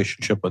good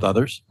relationship with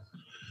others.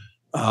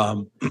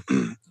 Um,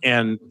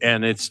 and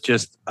it's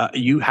just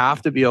you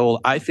have to be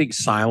able. I think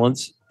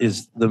silence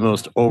is the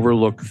most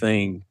overlooked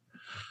thing.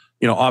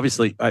 You know,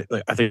 obviously, I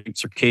think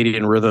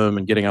circadian rhythm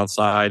and getting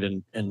outside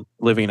and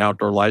living an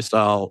outdoor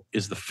lifestyle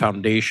is the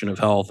foundation of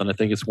health. And I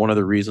think it's one of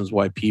the reasons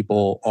why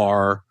people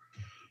are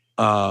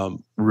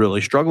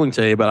really struggling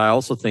today. But I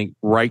also think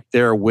right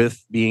there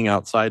with being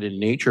outside in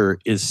nature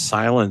is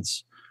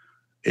silence.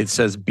 It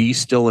says, be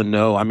still and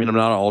know. I mean, I'm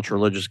not an ultra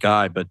religious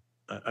guy, but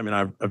I mean,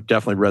 I've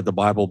definitely read the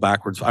Bible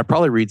backwards. I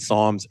probably read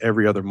Psalms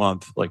every other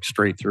month, like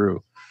straight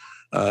through.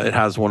 It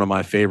has one of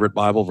my favorite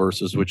Bible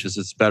verses, which is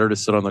it's better to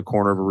sit on the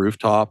corner of a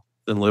rooftop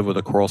than live with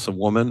a quarrelsome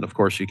woman. Of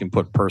course, you can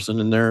put person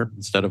in there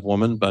instead of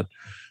woman, but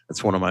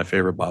it's one of my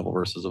favorite Bible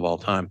verses of all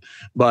time.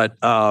 But,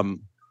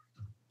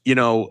 you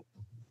know,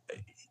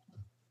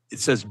 it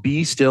says,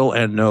 be still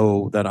and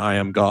know that I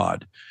am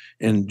God.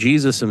 And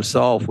Jesus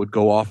himself would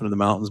go off into the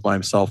mountains by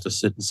himself to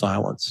sit in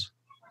silence.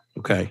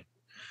 Okay.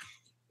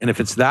 And if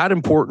it's that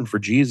important for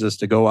Jesus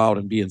to go out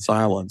and be in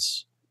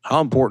silence,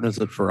 how important is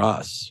it for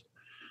us?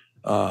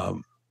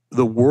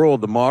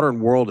 The modern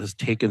world has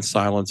taken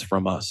silence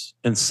from us.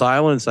 And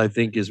silence, I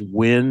think, is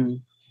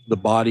when the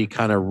body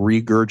kind of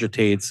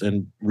regurgitates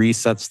and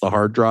resets the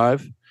hard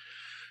drive.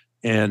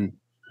 And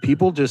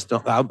people just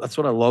don't, that's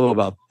what I love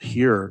about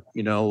here.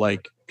 You know,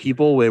 like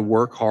people, they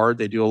work hard,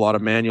 they do a lot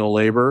of manual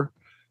labor,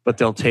 but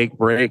they'll take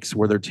breaks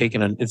where they're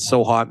it's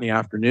so hot in the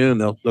afternoon,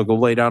 they'll go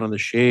lay down in the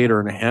shade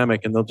or in a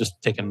hammock and they'll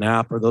just take a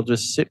nap or they'll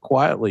just sit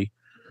quietly.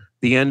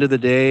 The end of the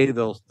day,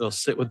 they'll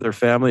sit with their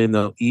family and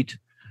they'll eat.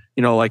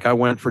 You know, like I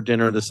went for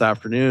dinner this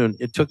afternoon.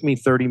 It took me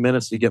 30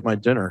 minutes to get my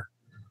dinner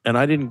and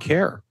I didn't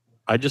care.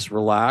 I just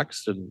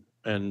relaxed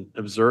and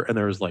observed. And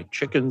there was like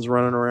chickens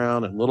running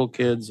around and little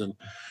kids. And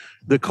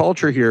the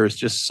culture here is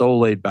just so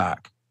laid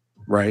back,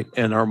 right?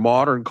 And our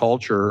modern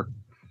culture,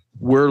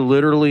 we're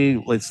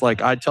literally, it's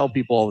like I tell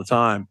people all the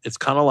time, it's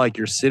kind of like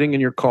you're sitting in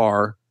your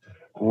car,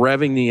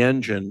 revving the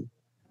engine,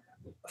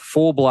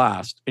 full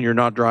blast and you're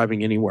not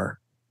driving anywhere,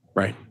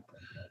 right?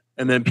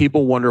 And then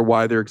people wonder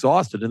why they're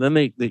exhausted. And then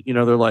they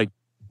they're like,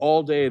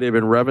 all day they've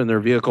been revving their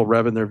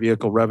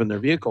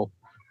vehicle.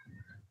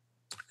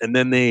 And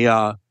then they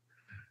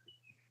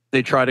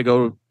try to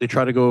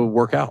go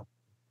work out.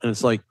 And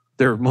it's like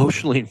they're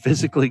emotionally and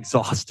physically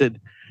exhausted.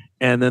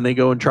 And then they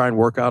go and try and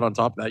work out on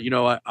top of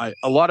that.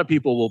 A lot of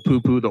people will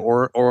poo-poo the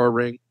Aura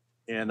Ring.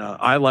 And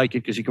I like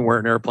it because you can wear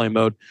it in airplane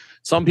mode.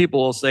 Some people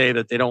will say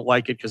that they don't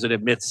like it because it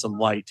emits some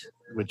light,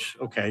 which,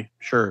 okay,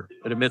 sure.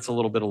 It emits a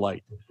little bit of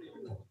light.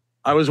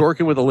 I was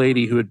working with a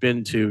lady who had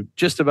been to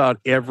just about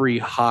every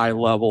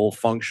high-level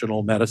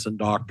functional medicine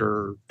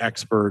doctor,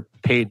 expert,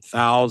 paid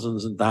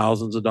thousands and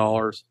thousands of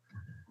dollars.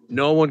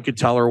 No one could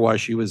tell her why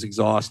she was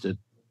exhausted.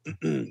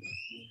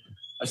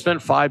 I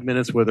spent 5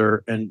 minutes with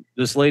her, and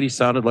this lady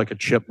sounded like a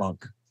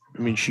chipmunk.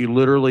 I mean, she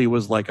literally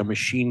was like a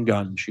machine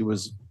gun. She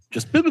was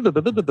just... I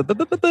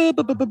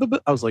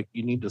was like,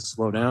 you need to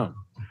slow down.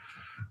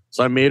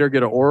 So I made her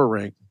get an Aura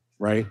Ring,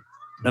 right?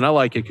 And I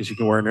like it because you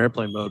can wear it in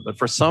airplane mode. But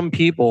for some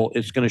people,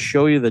 it's going to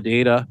show you the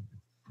data.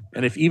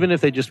 And even if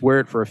they just wear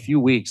it for a few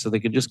weeks, so they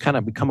can just kind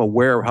of become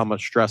aware of how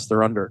much stress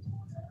they're under.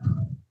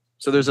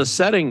 So there's a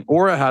setting.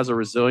 Aura has a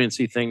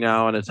resiliency thing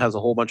now, and it has a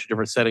whole bunch of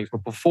different settings.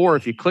 But before,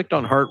 if you clicked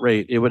on heart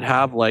rate, it would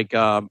have like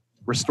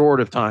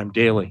restorative time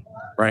daily,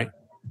 right?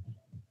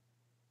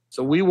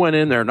 So we went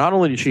in there. Not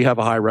only did she have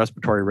a high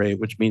respiratory rate,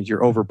 which means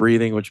you're over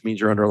breathing, which means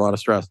you're under a lot of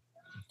stress.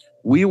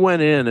 We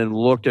went in and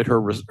looked at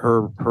her.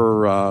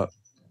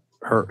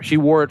 She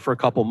wore it for a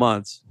couple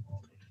months,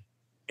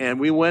 and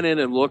we went in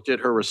and looked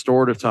at her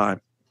restorative time.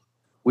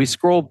 We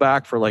scrolled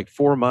back for like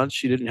 4 months.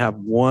 She didn't have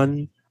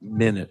 1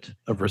 minute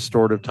of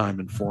restorative time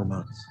in 4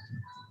 months.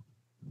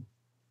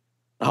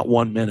 Not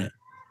 1 minute.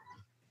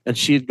 And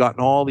she had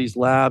gotten all these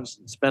labs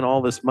and spent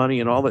all this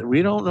money and all that.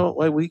 We don't know.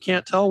 We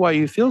can't tell why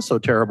you feel so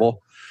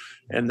terrible.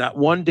 And that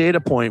one data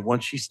point,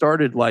 once she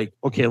started like,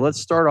 okay, let's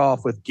start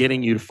off with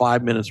getting you to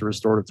 5 minutes of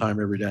restorative time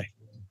every day.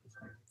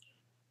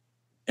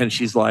 And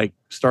she's like,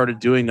 started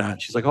doing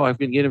that. She's like, oh, I've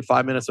been getting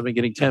 5 minutes. I've been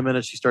getting 10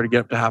 minutes. She started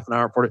getting up to half an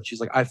hour for it. She's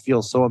like, I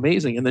feel so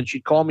amazing. And then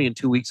she'd call me in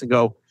 2 weeks and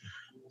go,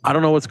 I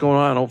don't know what's going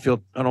on.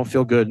 I don't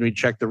feel good. And we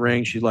check the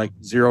ring. She's like,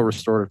 0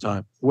 restorative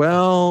time.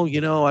 Well,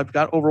 I've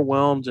got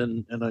overwhelmed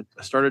and I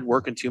started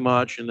working too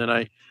much. And then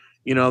I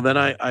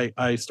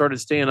started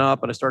staying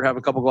up and I started having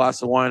a couple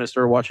glasses of wine. I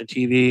started watching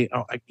TV.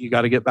 You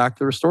got to get back to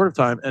the restorative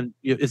time. And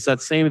it's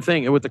that same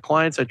thing. And with the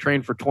clients I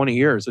trained for 20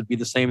 years, it'd be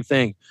the same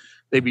thing.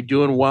 They'd be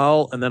doing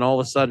well. And then all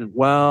of a sudden,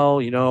 having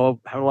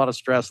a lot of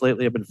stress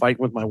lately. I've been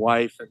fighting with my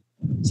wife. And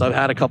so I've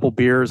had a couple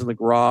beers in the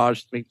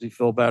garage to make me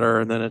feel better.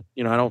 And then,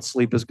 I don't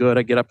sleep as good.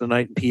 I get up at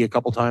night and pee a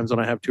couple times when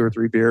I have 2 or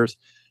 3 beers.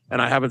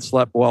 And I haven't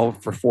slept well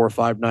for 4 or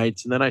 5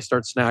 nights. And then I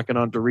start snacking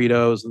on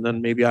Doritos. And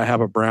then maybe I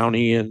have a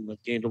brownie and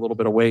I've gained a little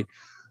bit of weight.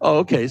 Oh,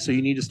 okay. So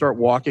you need to start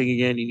walking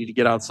again. You need to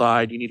get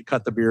outside. You need to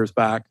cut the beers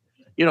back.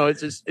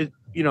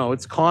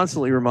 It's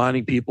constantly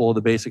reminding people of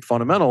the basic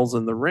fundamentals.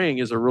 And the ring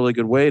is a really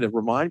good way to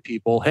remind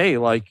people, hey,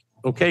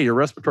 okay, your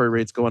respiratory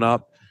rate's going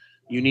up.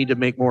 You need to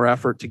make more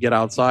effort to get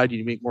outside. You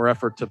need to make more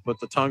effort to put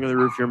the tongue in the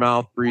roof of your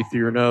mouth, breathe through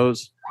your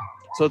nose.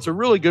 So it's a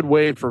really good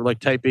way for like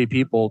type A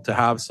people to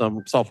have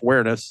some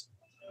self-awareness.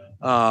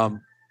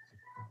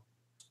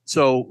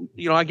 So,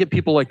 I get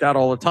people like that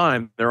all the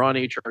time. They're on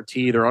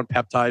HRT, they're on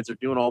peptides, they're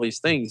doing all these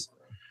things.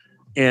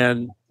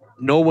 And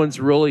no one's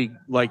really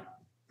like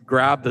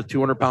grabbed the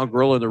 200-pound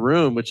gorilla in the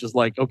room, which is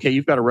like, okay,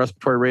 you've got a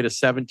respiratory rate of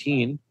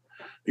 17.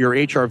 Your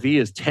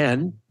HRV is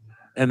 10.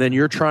 And then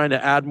you're trying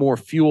to add more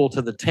fuel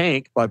to the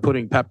tank by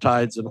putting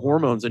peptides and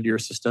hormones into your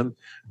system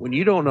when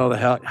you don't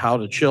know how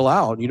to chill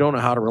out. You don't know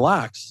how to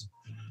relax.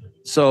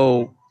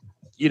 So,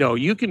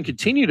 you can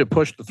continue to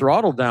push the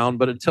throttle down,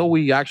 but until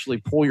we actually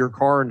pull your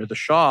car into the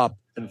shop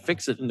and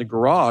fix it in the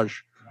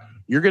garage,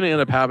 you're going to end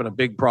up having a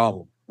big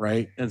problem,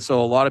 right? And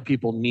so a lot of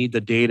people need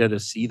the data to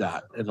see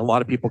that. And a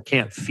lot of people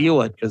can't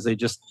feel it because they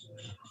just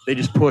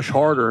push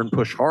harder and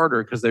push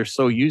harder because they're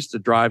so used to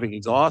driving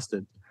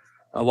exhausted.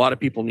 A lot of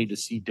people need to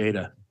see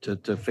data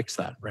to fix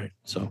that, right?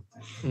 So,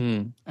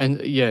 and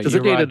yeah, because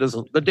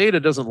the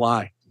data doesn't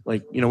lie.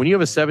 Like, when you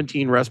have a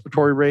 17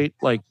 respiratory rate,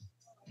 like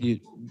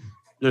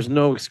there's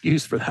no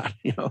excuse for that,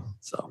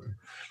 so.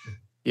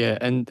 Yeah,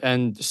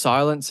 and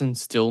silence and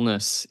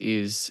stillness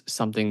is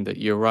something that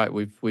you're right.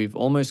 We've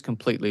almost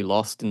completely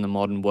lost in the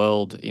modern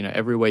world.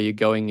 Everywhere you're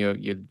going, you're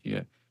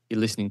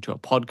listening to a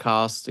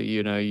podcast.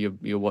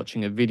 You're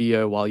watching a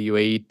video while you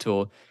eat,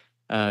 or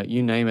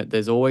you name it.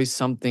 There's always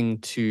something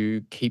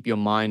to keep your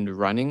mind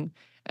running.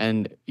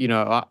 And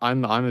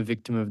I'm a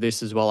victim of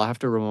this as well. I have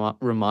to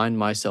remind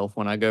myself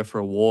when I go for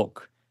a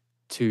walk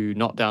to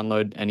not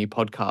download any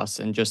podcasts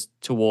and just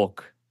to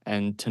walk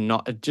and to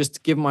not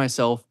just give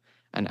myself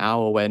an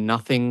hour where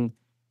nothing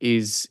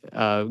is,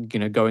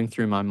 going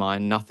through my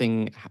mind.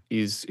 Nothing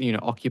is,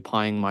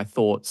 occupying my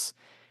thoughts.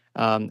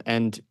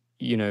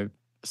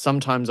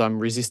 Sometimes I'm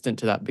resistant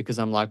to that because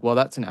I'm like, well,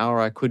 that's an hour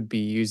I could be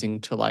using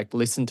to like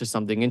listen to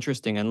something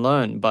interesting and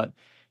learn. But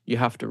you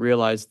have to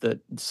realize that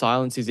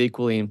silence is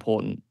equally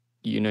important.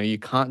 you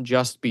can't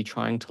just be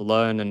trying to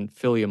learn and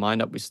fill your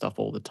mind up with stuff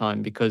all the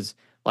time, because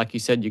like you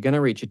said, you're going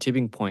to reach a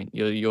tipping point.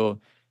 Your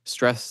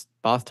stress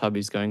bathtub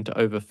is going to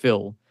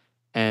overfill,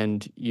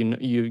 and you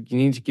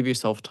need to give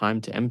yourself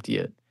time to empty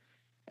it.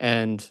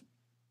 And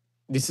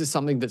this is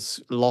something that's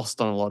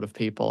lost on a lot of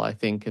people, I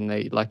think. And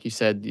they, like you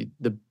said,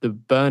 the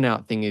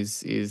burnout thing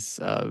is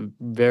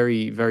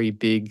very, very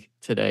big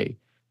today,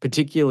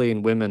 particularly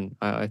in women.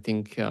 I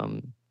think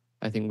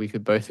we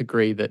could both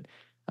agree that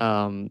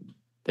um,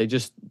 they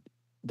just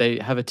they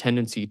have a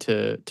tendency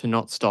to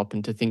not stop,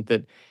 and to think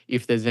that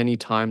if there's any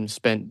time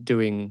spent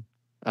doing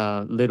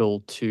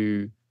little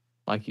to,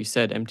 like you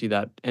said, empty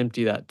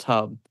that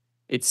tub,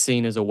 it's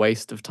seen as a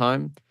waste of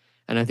time.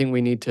 And I think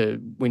we need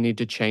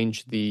to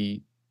change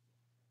the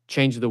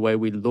way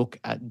we look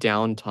at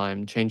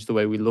downtime, change the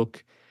way we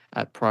look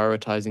at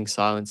prioritizing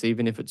silence,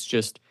 even if it's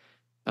just,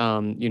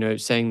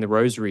 saying the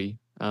rosary.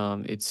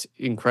 It's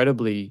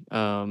incredibly,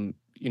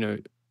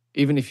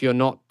 even if you're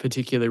not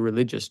particularly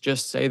religious,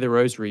 just say the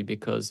rosary,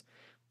 because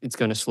it's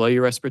going to slow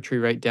your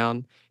respiratory rate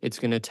down. It's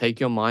going to take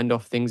your mind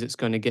off things. It's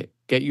going to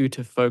get you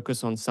to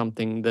focus on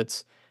something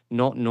that's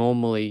not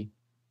normally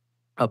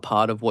a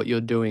part of what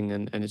you're doing,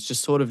 and it's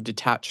just sort of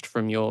detached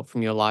from your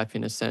life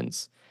in a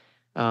sense.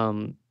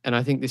 And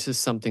I think this is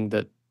something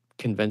that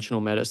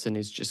conventional medicine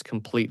is just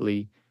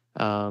completely,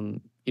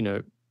 um, you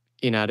know,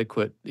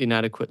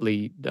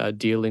 inadequately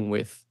dealing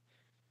with.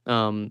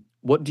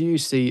 What do you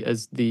see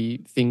as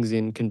the things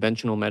in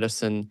conventional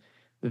medicine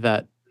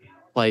that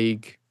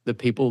plague the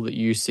people that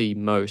you see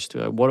most?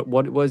 What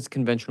was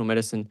conventional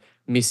medicine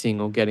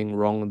missing or getting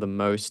wrong the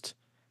most,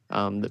 that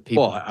Well,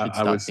 people should I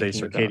would start say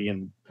thinking about?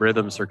 circadian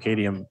rhythm,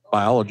 circadian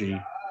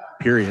biology,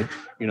 period.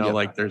 Yep.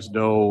 Like there's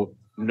no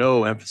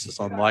emphasis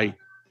on light.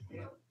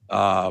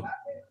 Uh,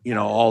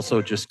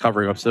 also just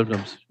covering up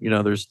symptoms.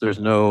 There's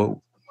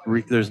no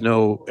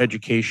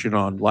education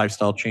on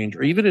lifestyle change,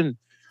 or even in,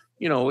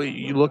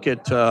 you look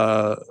at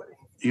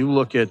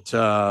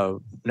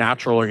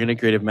natural or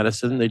integrative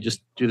medicine. They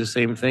just do the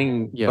same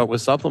thing, Yep. but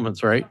with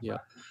supplements, right?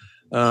 Yep.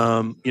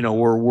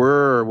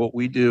 What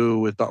we do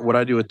with what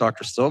I do with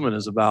Dr. Stillman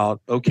is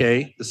about,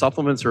 okay, the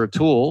supplements are a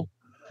tool.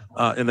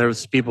 And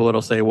there's people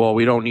that'll say, well,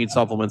 we don't need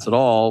supplements at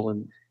all.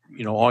 And,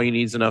 all you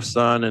need is enough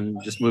sun and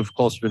just move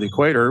closer to the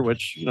equator,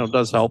 which,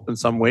 does help in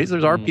some ways.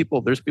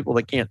 There's people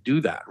that can't do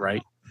that.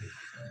 Right.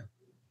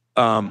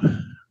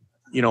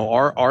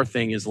 Our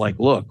thing is like,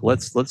 look,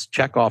 let's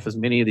check off as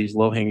many of these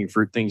low hanging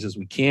fruit things as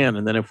we can.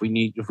 And then if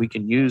we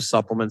can use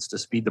supplements to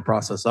speed the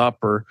process up,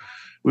 or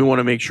we want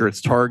to make sure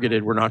it's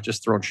targeted, we're not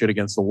just throwing shit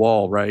against the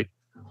wall. Right.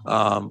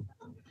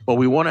 But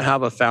we want to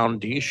have a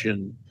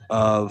foundation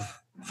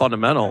of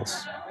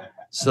fundamentals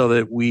so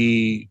that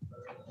we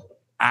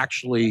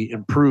actually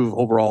improve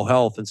overall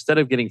health. Instead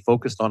of getting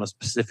focused on a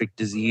specific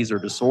disease or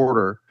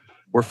disorder,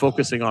 we're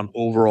focusing on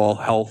overall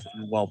health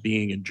and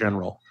well-being in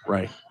general,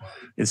 right?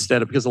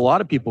 Because a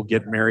lot of people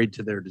get married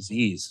to their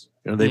disease.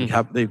 They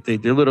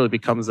literally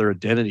becomes their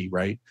identity,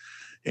 right?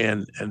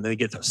 And they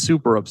get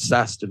super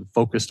obsessed and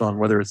focused on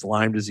whether it's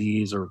Lyme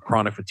disease or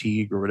chronic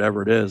fatigue or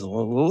whatever it is.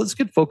 Well, let's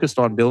get focused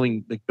on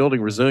building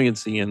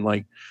resiliency, and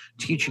like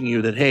teaching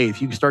you that, hey,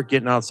 if you start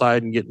getting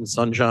outside and getting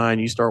sunshine,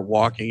 you start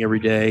walking every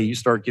day, you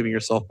start giving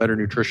yourself better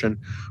nutrition,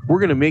 we're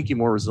going to make you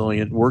more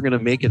resilient. We're going to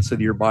make it so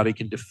that your body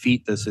can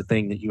defeat this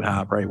thing that you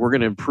have, right? We're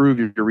going to improve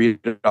your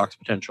redox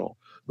potential,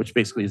 which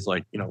basically is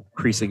like,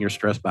 increasing your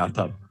stress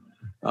bathtub.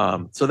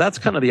 So that's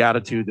kind of the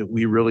attitude that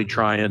we really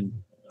try and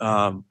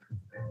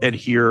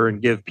adhere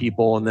and give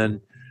people. And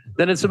then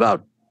it's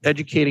about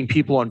educating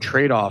people on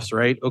trade-offs,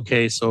 right?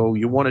 Okay, so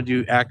you want to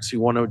do X,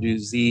 you want to do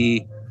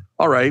Z.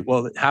 All right,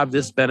 well, have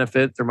this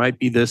benefit. There might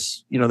be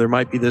this,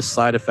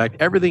 side effect.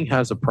 Everything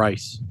has a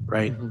price,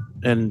 right? Mm-hmm.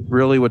 And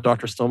really what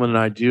Dr. Stillman and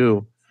I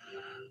do,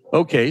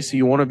 okay, so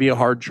you want to be a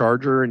hard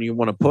charger and you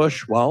want to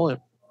push, well, it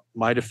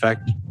might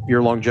affect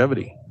your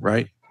longevity,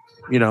 right?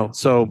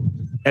 So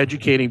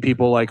educating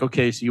people like,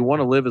 okay, so you want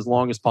to live as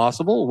long as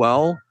possible.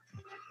 Well,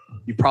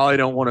 you probably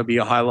don't want to be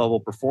a high level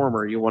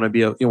performer. You want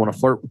to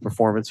flirt with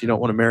performance. You don't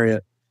want to marry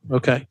it.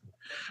 Okay.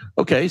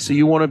 So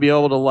you want to be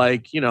able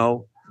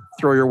to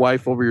throw your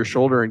wife over your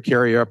shoulder and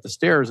carry her up the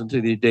stairs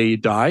until the day you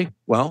die.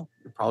 Well,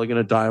 you're probably going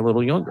to die a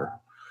little younger.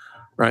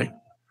 Right.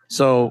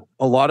 So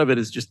a lot of it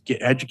is just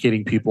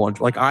educating people on,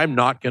 like, I'm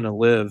not going to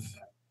live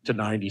to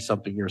 90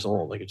 something years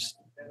old. Like, it's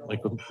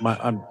like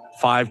I'm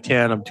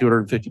 5'10", I'm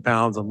 250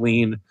 pounds, I'm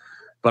lean,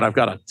 but I've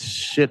got a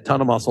shit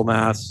ton of muscle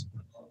mass.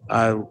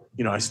 I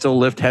still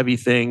lift heavy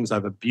things.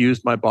 I've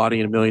abused my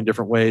body in a million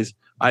different ways.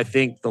 I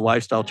think the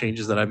lifestyle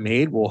changes that I've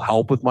made will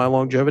help with my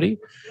longevity.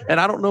 And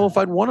I don't know if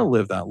I'd want to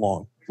live that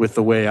long with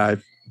the way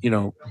I've,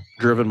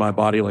 driven my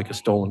body like a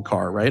stolen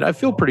car, right? I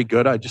feel pretty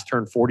good. I just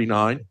turned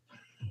 49.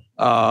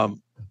 But,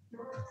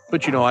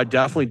 I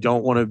definitely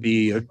don't want to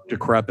be a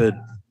decrepit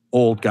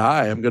old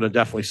guy. I'm going to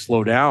definitely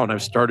slow down.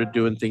 I've started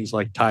doing things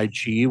like Tai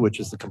Chi, which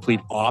is the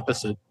complete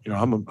opposite.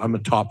 I'm a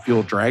top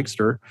fuel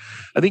dragster.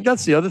 I think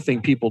that's the other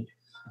thing people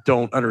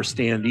don't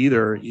understand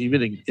either,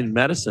 even in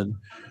medicine.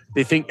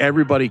 they think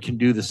everybody can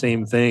do the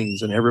same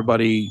things and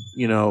everybody,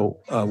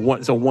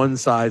 it's a one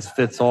size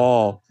fits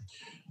all.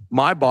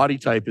 My body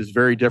type is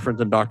very different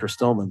than Dr.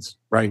 Stillman's,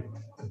 right?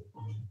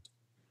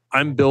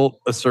 I'm built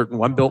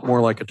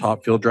more like a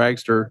top fuel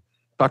dragster.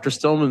 Dr.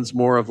 Stillman's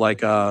more of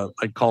like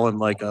I'd call him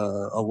like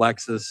a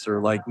Lexus,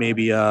 or like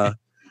maybe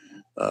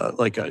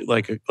like a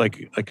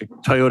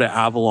Toyota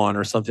Avalon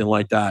or something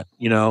like that.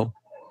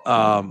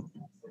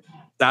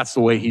 That's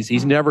the way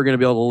he's never going to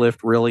be able to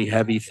lift really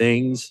heavy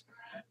things.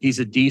 He's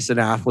a decent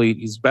athlete.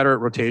 He's better at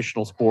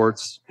rotational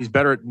sports. He's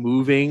better at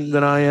moving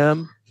than I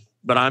am,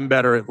 but I'm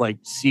better at like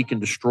seek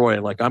and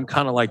destroy. Like I'm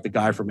kind of like the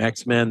guy from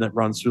X-Men that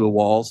runs through the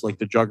walls, like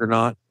the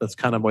Juggernaut. That's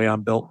kind of the way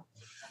I'm built.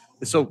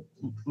 So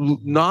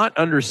not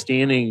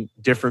understanding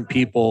different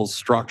people's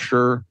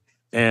structure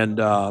and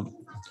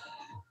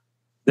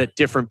that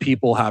different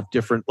people have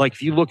different, like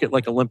if you look at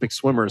like Olympic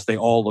swimmers, they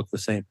all look the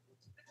same,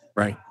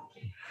 right?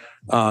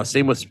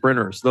 Same with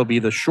sprinters. There'll be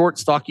the short,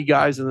 stocky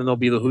guys, and then there'll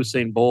be the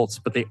Usain Bolts,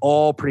 but they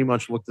all pretty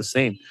much look the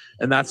same.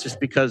 And that's just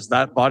because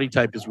that body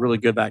type is really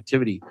good at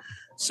activity.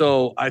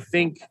 So I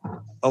think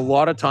a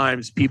lot of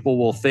times people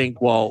will think,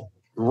 well,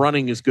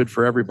 running is good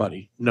for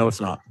everybody. No,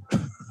 it's not.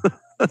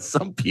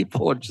 Some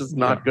people are just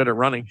not good at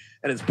running,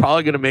 and it's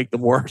probably going to make them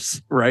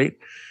worse, right?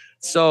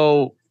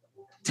 So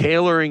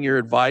tailoring your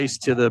advice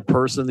to the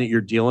person that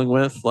you're dealing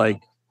with,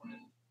 like,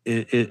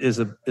 is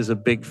a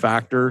big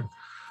factor.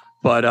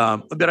 But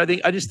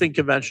I just think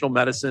conventional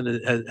medicine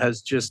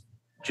has just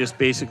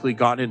basically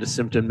gotten into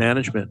symptom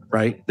management,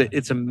 right?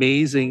 It's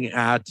amazing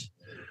at,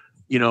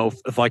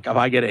 if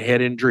I get a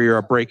head injury or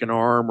I break an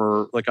arm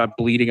or like I'm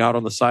bleeding out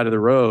on the side of the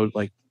road,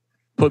 like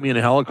put me in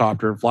a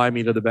helicopter and fly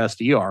me to the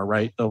best ER,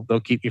 right? They'll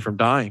keep me from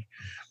dying.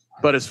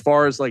 But as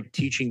far as like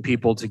teaching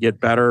people to get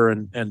better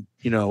and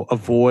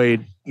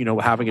avoid,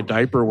 having a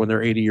diaper when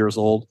they're 80 years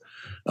old,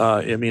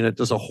 it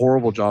does a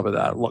horrible job of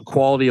that.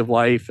 Quality of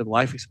life and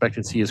life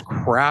expectancy is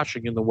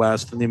crashing in the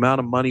West, and the amount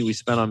of money we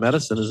spend on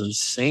medicine is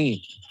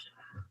insane,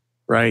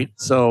 right?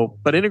 So,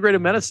 but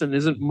integrative medicine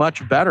isn't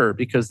much better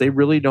because they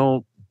really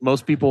don't.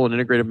 Most people in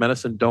integrative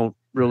medicine don't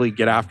really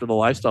get after the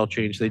lifestyle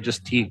change. They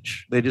just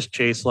teach. They just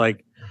chase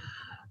like,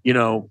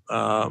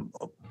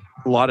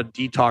 a lot of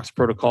detox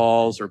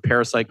protocols or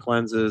parasite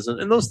cleanses,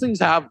 and those things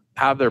have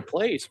their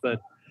place, but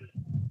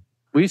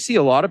we see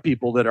a lot of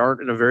people that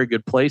aren't in a very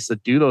good place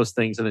that do those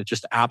things, and it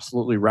just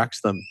absolutely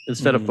wrecks them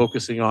instead of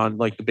focusing on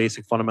like the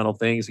basic fundamental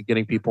things and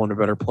getting people in a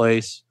better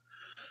place,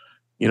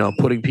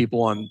 putting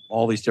people on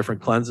all these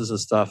different cleanses and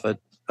stuff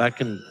that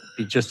can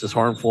be just as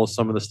harmful as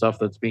some of the stuff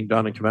that's being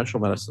done in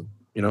conventional medicine,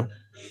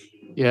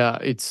 Yeah,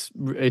 it's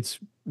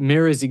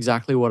mirrors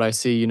exactly what I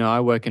see. I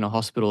work in a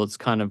hospital. It's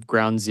kind of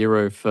ground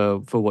zero for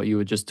what you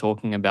were just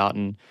talking about.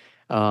 And,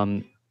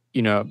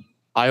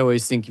 I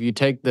always think if you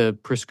take the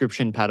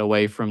prescription pad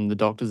away from the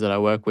doctors that I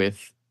work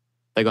with,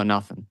 they got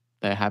nothing.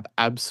 They have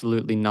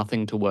absolutely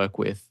nothing to work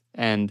with.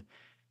 And,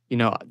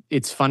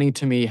 it's funny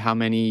to me how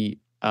many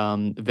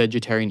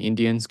vegetarian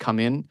Indians come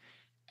in.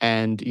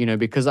 And,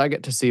 because I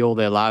get to see all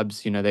their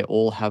labs, they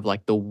all have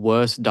like the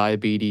worst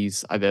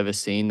diabetes I've ever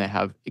seen. They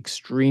have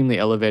extremely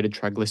elevated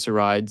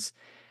triglycerides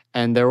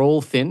and they're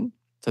all thin.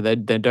 So they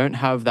don't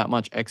have that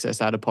much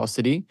excess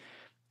adiposity.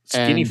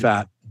 Skinny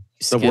fat.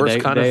 The worst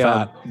kind of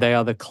fat. They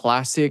are the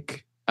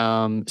classic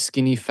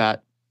skinny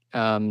fat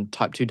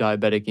type 2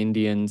 diabetic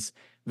Indians,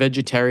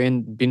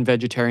 been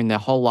vegetarian their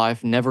whole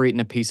life, never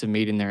eaten a piece of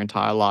meat in their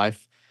entire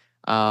life.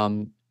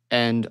 And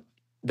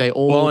they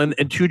all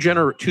and two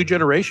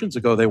generations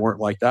ago they weren't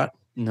like that.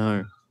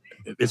 No,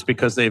 it's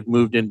because they've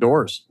moved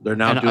indoors. They're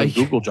now doing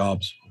Google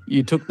jobs.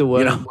 You took the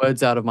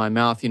words out of my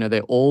mouth.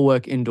 They all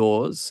work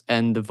indoors,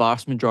 and the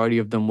vast majority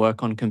of them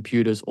work on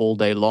computers all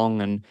day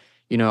long. And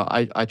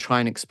I try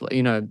and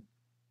explain.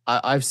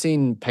 I've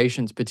seen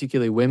patients,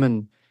 particularly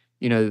women.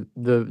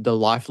 The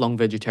lifelong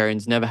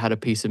vegetarians, never had a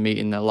piece of meat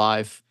in their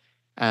life,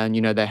 and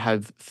they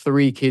have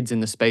 3 kids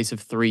in the space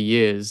of 3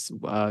 years.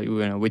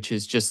 Which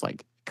is just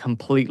like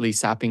completely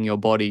sapping your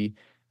body.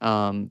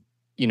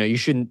 You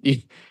shouldn't.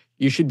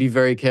 You should be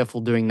very careful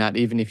doing that,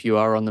 even if you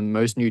are on the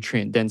most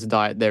nutrient-dense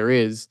diet there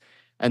is.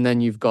 And then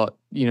you've got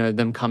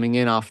them coming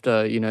in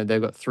after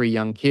they've got 3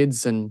 young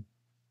kids and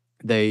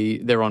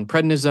they're on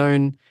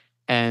prednisone,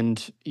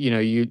 and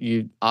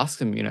you ask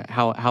them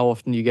how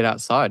often do you get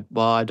outside?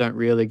 Well, I don't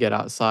really get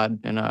outside,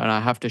 and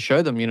I have to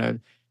show them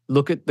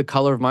look at the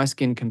color of my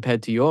skin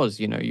compared to yours.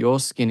 Your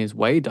skin is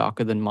way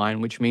darker than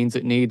mine, which means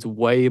it needs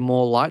way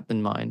more light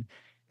than mine.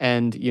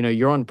 And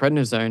you're on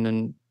prednisone,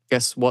 and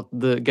guess what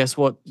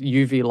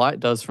UV light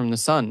does from the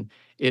sun?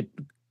 It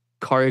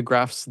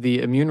choreographs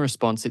the immune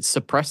response. It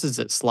suppresses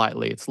it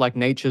slightly. It's like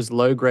nature's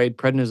low-grade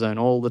prednisone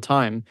all the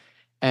time.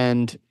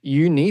 And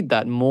you need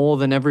that more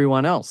than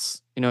everyone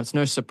else. It's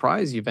no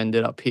surprise you've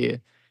ended up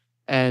here.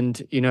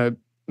 And,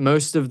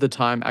 most of the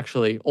time,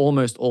 actually,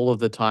 almost all of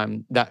the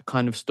time, that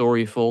kind of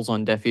story falls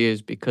on deaf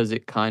ears because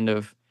it kind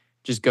of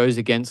just goes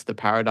against the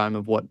paradigm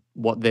of what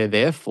they're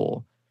there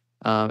for.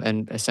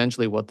 And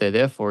essentially what they're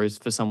there for is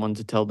for someone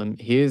to tell them,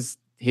 here's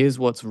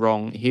what's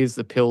wrong. Here's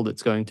the pill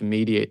that's going to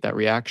mediate that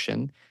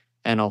reaction.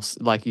 and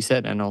like you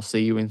said, and I'll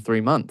see you in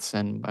 3 months,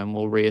 and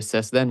we'll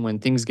reassess then. When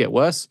things get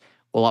worse,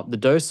 we'll up the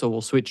dose or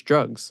we'll switch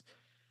drugs.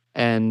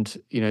 And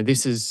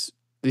this is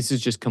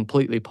just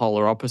completely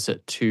polar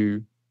opposite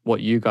to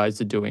what you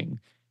guys are doing.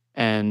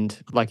 And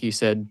like you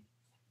said,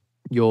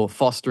 you're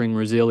fostering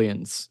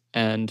resilience.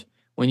 And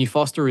when you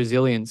foster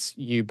resilience,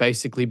 you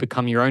basically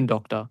become your own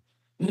doctor.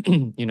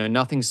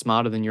 Nothing's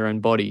smarter than your own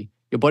body.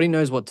 Your body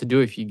knows what to do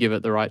if you give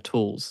it the right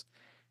tools.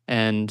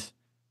 And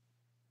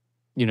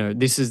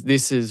this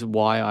is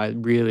why I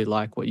really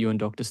like what you and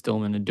Dr.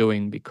 Stillman are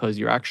doing, because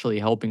you're actually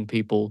helping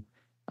people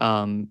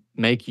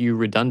make you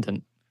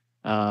redundant.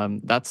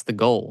 That's the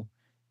goal.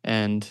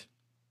 And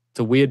it's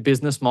a weird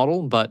business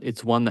model, but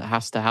it's one that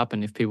has to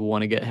happen if people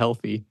want to get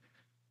healthy.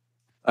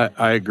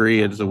 I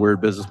agree. It's a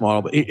weird business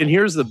model. And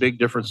here's the big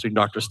difference between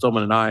Dr.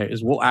 Stillman and I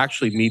is we'll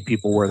actually meet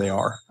people where they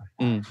are.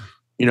 Mm.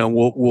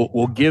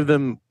 We'll give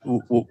them,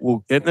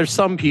 and there's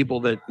some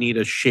people that need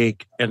a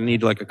shake and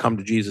need like a come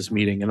to Jesus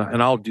meeting.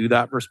 And I'll do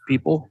that for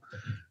people,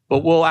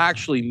 but we'll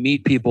actually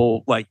meet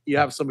people. Like you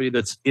have somebody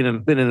that's been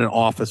in an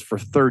office for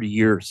 30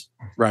 years,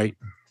 right?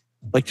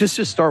 Like just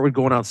start with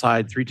going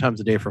outside 3 times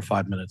a day for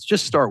 5 minutes.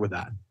 Just start with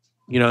that,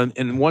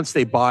 and once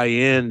they buy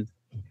in,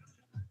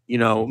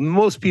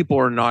 most people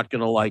are not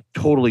going to like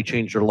totally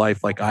change their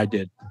life like I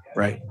did,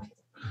 right?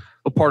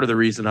 But part of the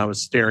reason I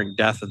was staring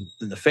death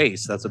in the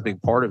face, that's a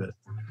big part of it.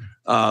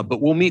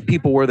 But we'll meet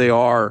people where they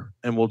are,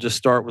 and we'll just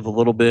start with a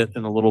little bit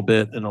and a little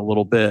bit and a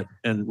little bit.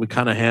 And we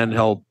kind of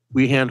handhold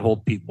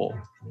people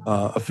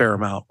a fair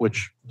amount,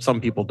 which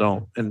some people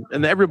don't.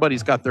 And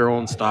everybody's got their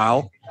own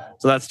style.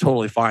 So that's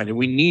totally fine. And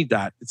we need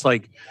that. It's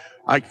like,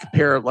 I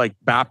compare like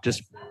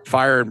Baptist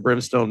fire and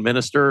brimstone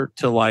minister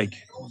to like,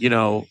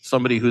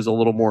 somebody who's a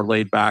little more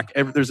laid back.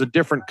 There's a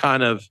different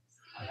kind of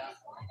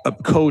a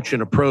coach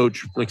and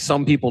approach. Like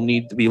some people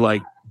need to be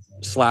like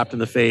slapped in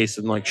the face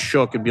and like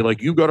shook and be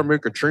like, you got to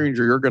make a change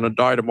or you're going to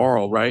die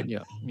tomorrow. Right.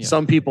 Yeah.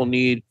 Some people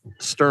need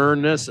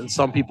sternness and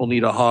some people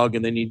need a hug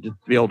and they need to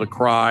be able to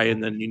cry.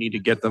 And then you need to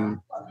get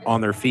them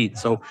on their feet.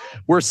 So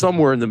we're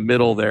somewhere in the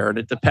middle there, and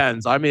it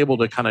depends. I'm able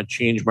to kind of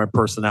change my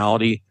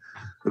personality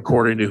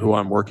according to who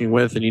I'm working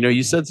with. And,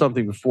 you said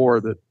something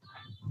before that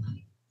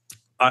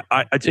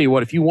I tell you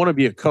what, if you want to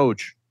be a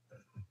coach,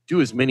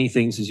 do as many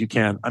things as you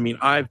can. I mean,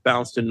 I've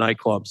bounced in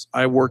nightclubs.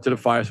 I worked at a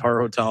 5-star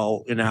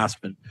hotel in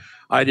Aspen.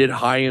 I did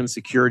high-end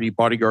security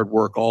bodyguard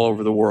work all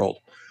over the world.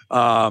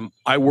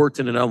 I worked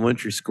in an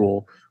elementary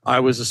school.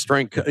 I was a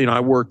strength, I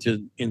worked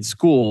in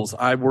schools.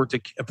 I worked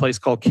at a place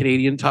called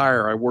Canadian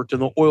Tire. I worked in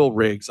the oil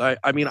rigs.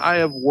 I mean, I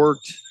have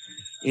worked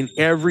in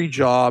every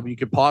job you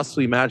could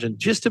possibly imagine.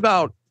 Just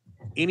about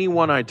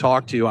anyone I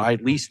talk to, I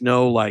at least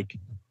know like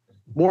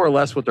more or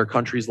less what their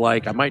country's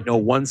like. I might know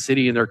one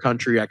city in their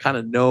country. I kind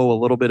of know a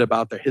little bit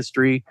about the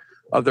history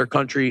of their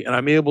country, and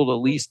I'm able to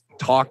at least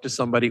talk to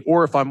somebody.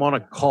 Or if I'm on a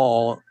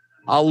call,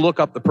 I'll look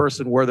up the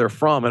person where they're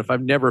from. And if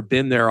I've never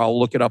been there, I'll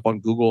look it up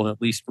on Google and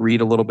at least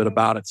read a little bit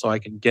about it so I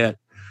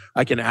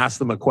can ask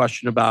them a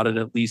question about it and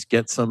at least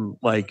get some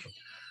like,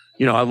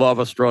 I love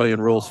Australian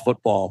rules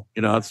football.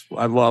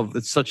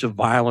 It's such a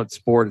violent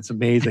sport. It's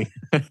amazing.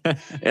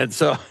 And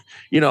so,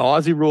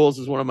 Aussie rules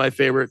is one of my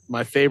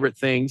favorite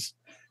things.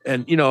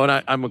 And,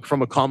 I'm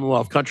from a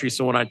Commonwealth country.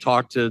 So when I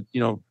talk to,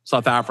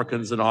 South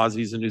Africans and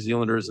Aussies and New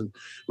Zealanders, and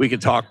we can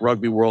talk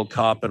Rugby World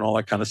Cup and all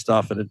that kind of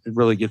stuff. And it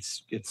really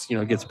gets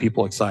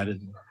people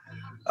excited.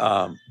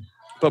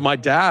 But my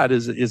dad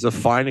is a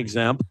fine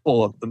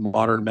example of the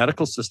modern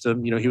medical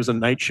system. He was a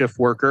night shift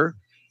worker,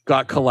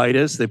 got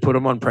colitis. They put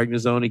him on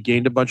prednisone. He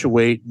gained a bunch of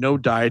weight, no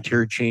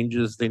dietary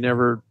changes. They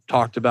never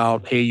talked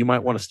about, hey, you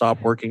might want to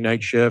stop working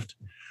night shift.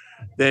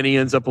 Then he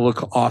ends up with a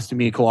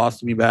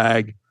colostomy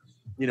bag.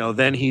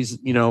 Then he's,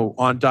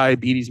 on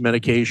diabetes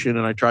medication,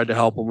 and I tried to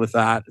help him with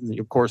that. And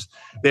of course,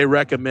 they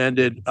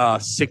recommended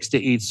 6 to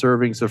 8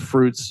 servings of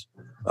fruits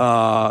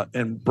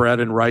and bread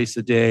and rice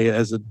a day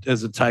as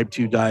a type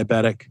 2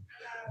 diabetic.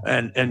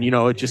 And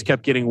it just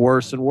kept getting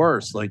worse and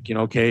worse. Like,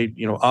 up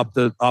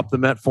the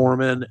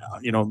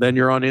metformin, then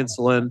you're on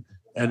insulin,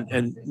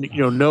 and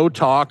no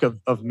talk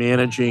of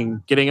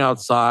managing, getting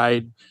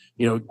outside,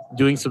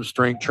 doing some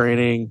strength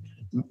training.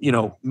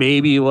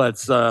 Maybe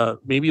let's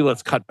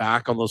cut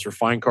back on those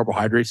refined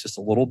carbohydrates just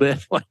a little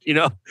bit,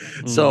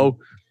 So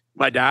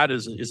my dad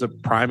is a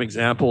prime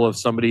example of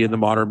somebody in the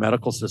modern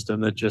medical system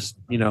that just,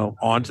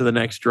 on to the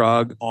next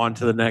drug, on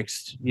to the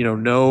next,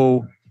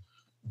 no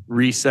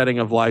resetting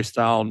of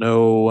lifestyle,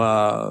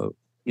 no,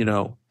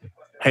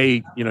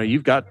 hey,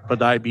 you've got the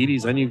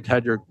diabetes and you've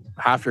had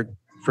half your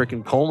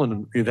freaking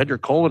colon, you've had your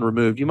colon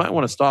removed. You might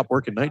want to stop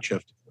working night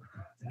shift,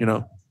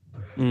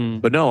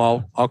 But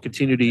no, I'll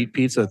continue to eat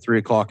pizza at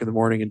 3:00 in the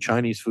morning and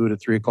Chinese food at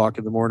 3:00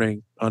 in the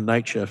morning on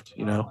night shift,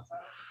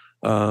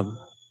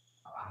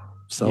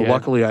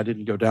 Luckily I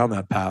didn't go down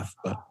that path,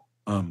 but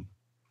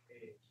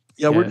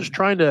we're just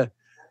trying to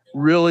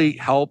really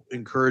help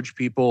encourage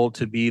people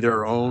to be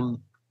their own.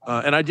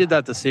 And I did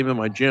that the same in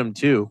my gym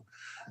too.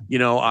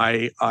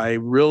 I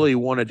really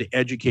wanted to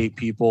educate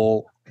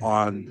people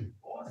on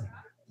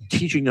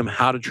teaching them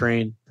how to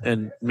train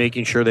and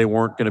making sure they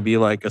weren't going to be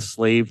like a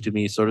slave to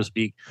me, so to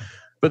speak.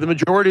 But the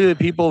majority of the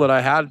people that I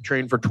had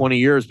trained for 20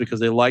 years because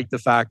they liked the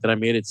fact that I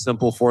made it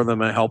simple for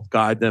them. I helped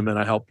guide them and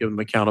I helped give them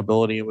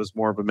accountability. It was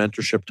more of a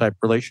mentorship type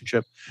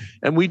relationship.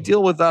 And we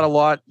deal with that a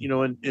lot,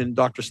 in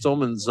Dr.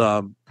 Stillman's,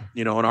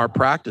 in our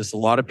practice. A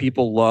lot of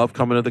people love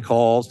coming to the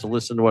calls to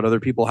listen to what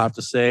other people have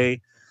to say.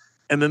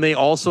 And then they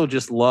also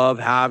just love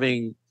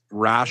having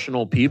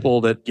rational people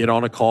that get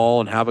on a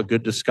call and have a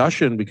good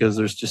discussion, because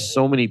there's just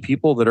so many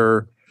people that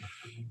are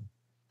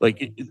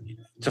like,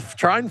 to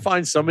try and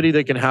find somebody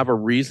that can have a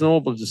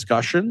reasonable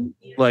discussion.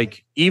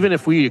 Like, even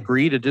if we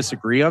agree to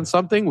disagree on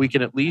something, we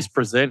can at least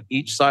present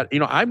each side.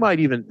 I might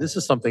even, this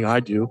is something I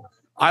do,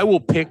 I will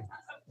pick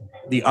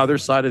the other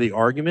side of the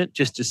argument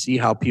just to see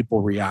how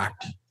people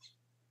react.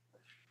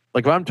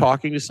 Like, if I'm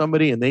talking to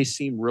somebody and they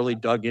seem really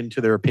dug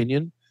into their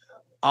opinion,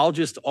 I'll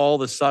just all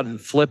of a sudden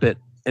flip it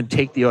and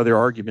take the other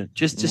argument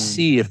just to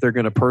see if they're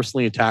going to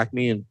personally attack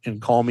me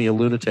and call me a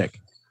lunatic.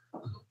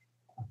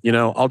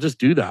 I'll just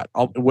do that.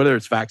 Whether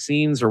it's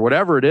vaccines or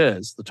whatever it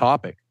is, the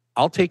topic,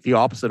 I'll take the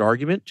opposite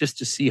argument just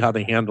to see how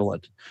they handle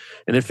it.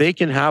 And if they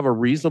can have a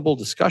reasonable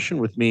discussion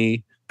with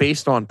me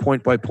based on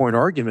point by point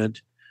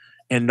argument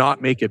and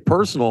not make it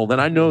personal, then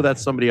I know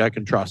that's somebody I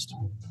can trust.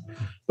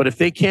 But if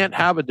they can't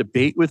have a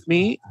debate with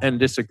me and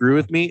disagree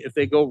with me, if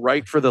they go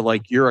right for the,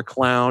 like, you're a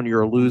clown,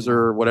 you're a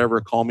loser,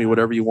 whatever, call me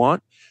whatever you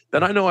want,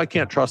 then I know I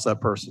can't trust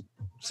that person.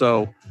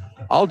 So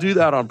I'll do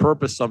that on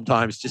purpose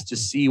sometimes just to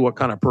see what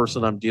kind of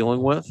person I'm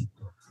dealing with.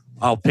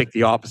 I'll pick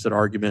the opposite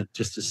argument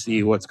just to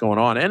see what's going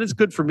on. And it's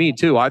good for me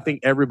too. I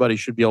think everybody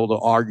should be able to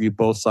argue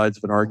both sides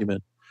of an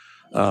argument.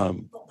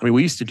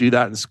 We used to do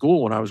that in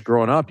school when I was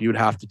growing up. You would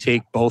have to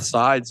take both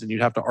sides and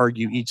you'd have to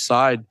argue each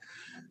side.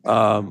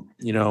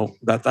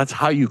 That's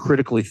how you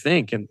critically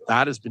think. And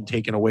that has been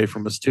taken away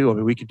from us too.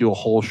 We could do a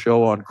whole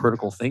show on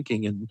critical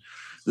thinking and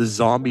the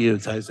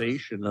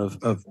zombieization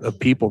of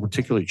people,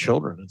 particularly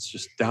children. It's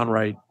just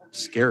downright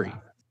scary.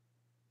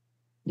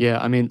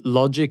 Yeah,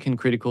 logic and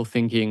critical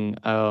thinking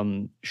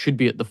should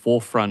be at the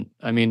forefront.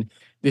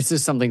 This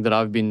is something that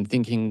I've been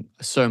thinking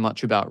so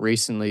much about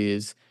recently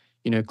is,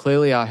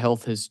 clearly our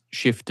health has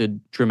shifted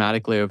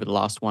dramatically over the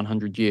last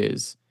 100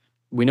 years.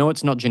 We know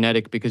it's not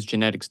genetic because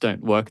genetics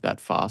don't work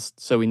that fast.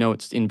 So we know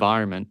it's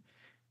environment.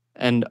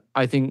 And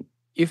I think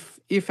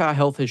if our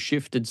health has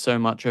shifted so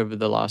much over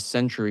the last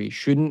century,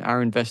 shouldn't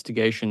our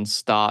investigation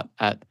start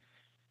at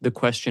the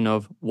question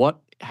of what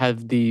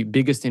have the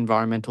biggest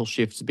environmental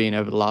shifts been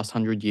over the last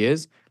 100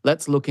 years?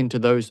 Let's look into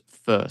those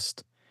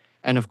first.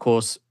 And of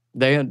course,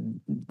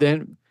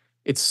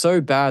 it's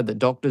so bad that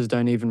doctors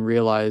don't even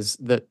realize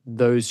that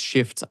those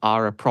shifts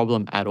are a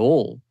problem at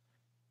all.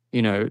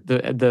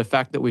 The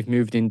fact that we've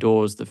moved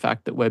indoors, the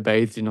fact that we're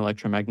bathed in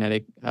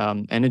electromagnetic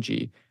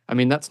energy,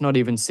 that's not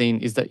even seen,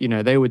 is that,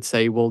 they would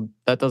say, well,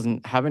 that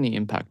doesn't have any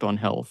impact on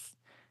health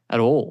at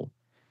all.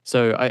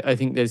 So I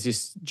think there's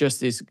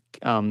this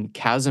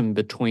chasm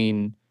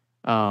between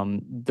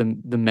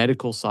the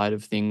medical side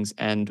of things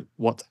and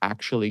what's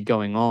actually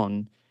going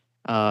on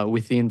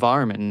with the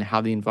environment and how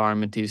the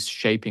environment is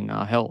shaping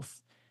our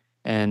health.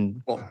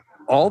 And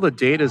all the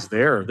data's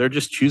there. They're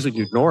just choosing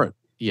to ignore it.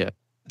 Yeah.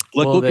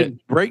 Look at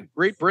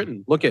Great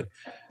Britain.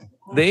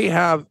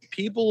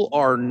 People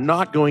are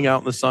not going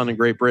out in the sun in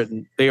Great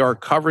Britain. They are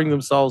covering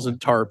themselves in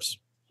tarps.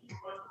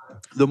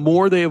 The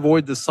more they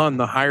avoid the sun,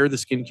 the higher the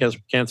skin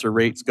cancer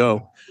rates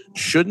go.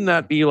 Shouldn't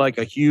that be like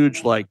a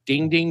huge, like,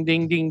 ding, ding,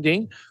 ding, ding,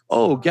 ding?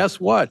 Oh, guess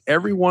what?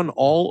 Everyone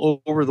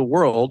all over the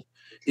world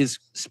is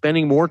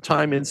spending more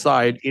time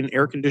inside in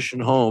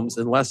air-conditioned homes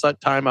and less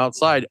time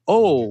outside.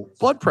 Oh,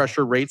 blood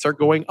pressure rates are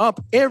going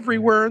up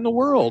everywhere in the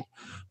world.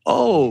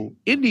 Oh,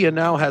 India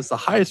now has the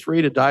highest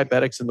rate of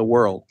diabetics in the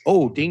world.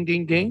 Oh, ding,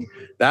 ding, ding.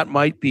 That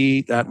might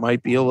be a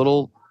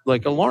little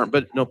like alarm,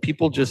 but no,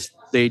 people just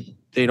they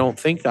don't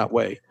think that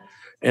way,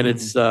 and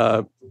it's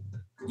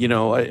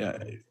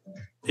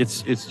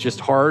it's just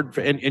hard.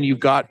 And you've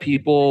got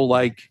people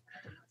like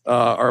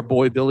our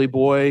boy Billy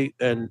Boy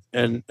and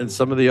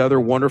some of the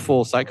other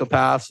wonderful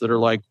psychopaths that are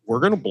like,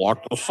 we're going to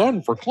block the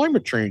sun for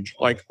climate change.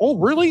 Like, oh,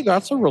 really?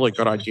 That's a really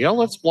good idea.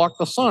 Let's block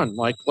the sun.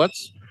 Like,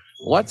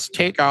 let's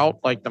take out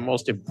like the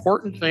most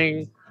important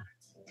thing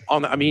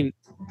on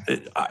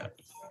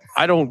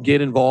I don't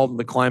get involved in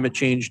the climate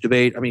change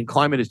debate.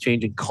 Climate is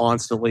changing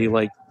constantly.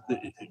 Like,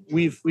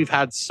 we've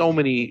had so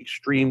many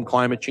extreme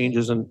climate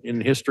changes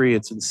in history.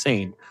 It's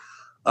insane.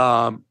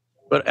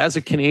 But as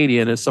a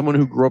Canadian, as someone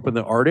who grew up in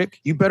the Arctic,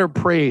 you better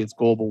pray it's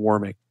global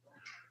warming,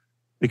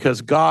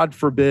 because God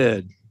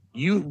forbid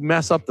you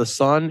mess up the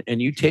sun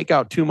and you take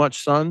out too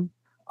much sun.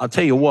 I'll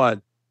tell you what,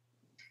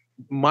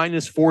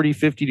 minus 40,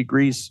 50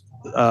 degrees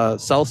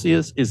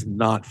Celsius is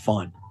not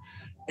fun.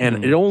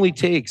 And it only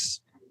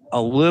takes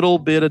a little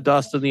bit of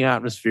dust in the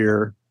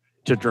atmosphere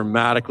to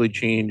dramatically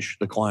change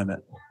the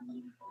climate.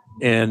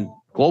 And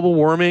global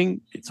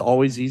warming, it's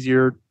always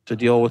easier to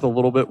deal with a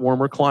little bit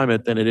warmer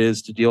climate than it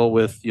is to deal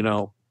with,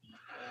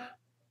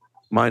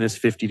 minus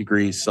 50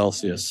 degrees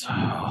Celsius.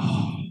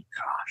 Oh,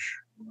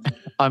 gosh.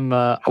 I'm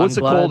What's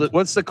glad.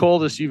 What's the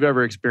coldest you've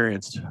ever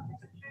experienced?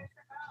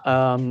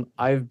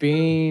 I've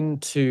been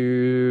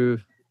to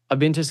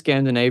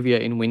Scandinavia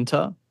in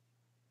winter.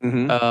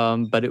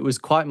 But it was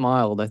quite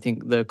mild. I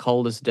think the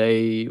coldest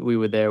day we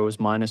were there was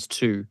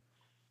 -2.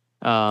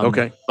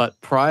 Okay.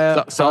 But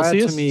prior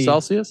to me,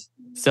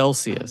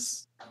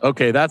 Celsius.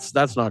 Okay, that's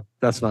not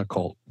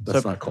cold.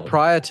 That's not cold.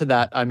 Prior to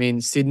that, I mean,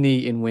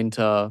 Sydney in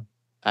winter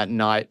at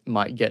night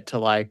might get to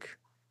like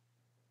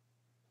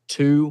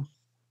 2,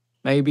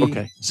 maybe.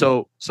 Okay,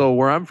 so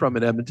where I'm from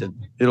in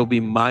Edmonton, it'll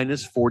be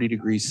 -40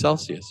 degrees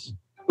Celsius,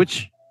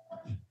 which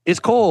is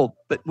cold,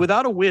 but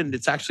without a wind,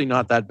 it's actually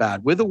not that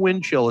bad. With a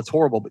wind chill, it's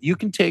horrible, but you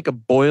can take a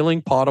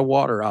boiling pot of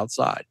water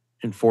outside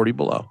in 40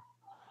 below,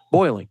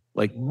 boiling,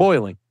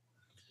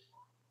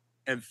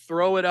 and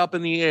throw it up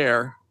in the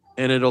air,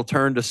 and it'll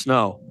turn to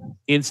snow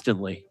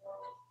instantly.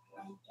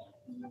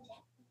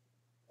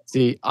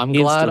 See, I'm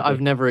glad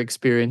I've never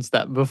experienced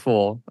that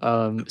before.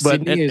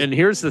 And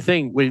here's the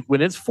thing: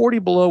 when it's 40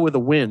 below with a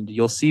wind,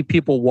 you'll see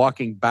people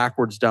walking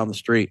backwards down the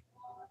street.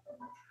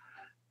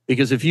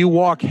 Because if you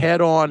walk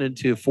head on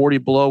into 40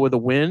 below with a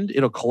wind,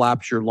 it'll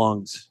collapse your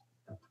lungs.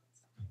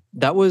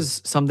 That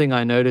was something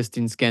I noticed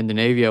in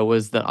Scandinavia,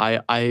 was that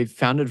I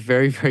found it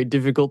very, very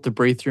difficult to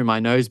breathe through my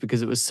nose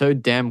because it was so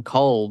damn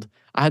cold.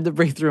 I had to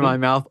breathe through my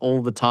mouth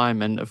all the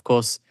time. And of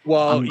course,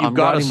 I'm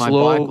riding my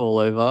bike all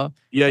over.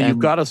 Yeah, you've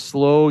got to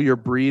slow your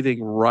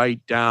breathing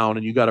right down,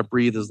 and you got to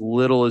breathe as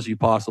little as you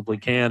possibly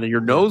can. And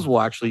your nose will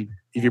actually,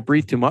 if you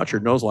breathe too much,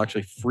 your nose will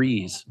actually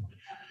freeze.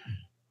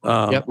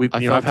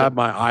 I've had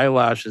my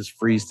eyelashes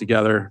freeze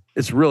together.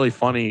 It's really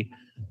funny.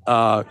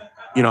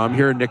 I'm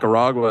here in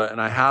Nicaragua, and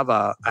I have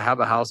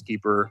a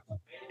housekeeper,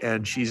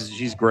 and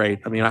she's great.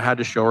 I mean, I had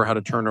to show her how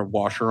to turn a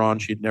washer on.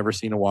 She'd never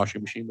seen a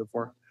washing machine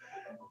before.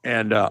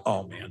 And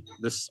oh man,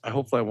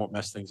 hopefully I won't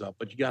mess things up.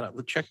 But you gotta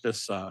check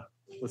this.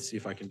 Let's see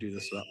if I can do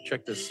this.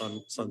 Check this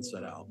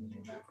sunset out.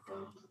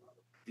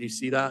 Do you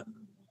see that?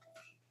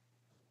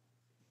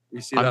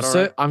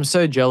 I'm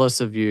so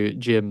jealous of you,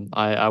 Jim.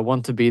 I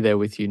want to be there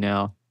with you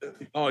now.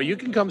 Oh, you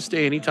can come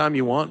stay anytime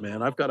you want,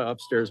 man. I've got an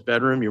upstairs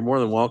bedroom. You're more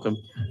than welcome.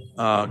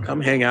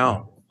 Come hang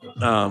out.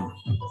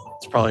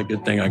 It's probably a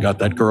good thing I got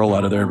that girl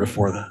out of there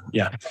before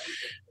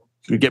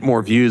we get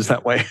more views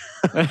that way.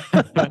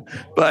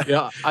 But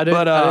yeah, I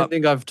don't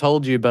think I've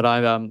told you, but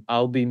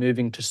I'll be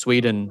moving to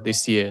Sweden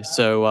this year,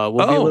 so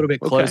we'll be a little bit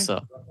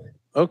closer.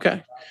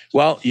 Okay.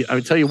 Well, I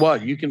tell you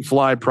what, you can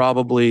fly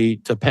probably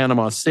to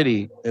Panama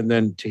City and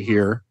then to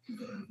here,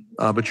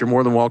 but you're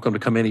more than welcome to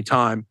come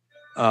anytime.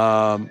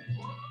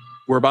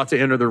 We're about to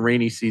enter the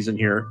rainy season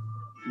here,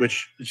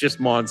 which is just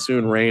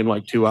monsoon rain,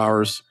 like 2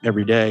 hours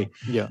every day.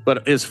 Yeah.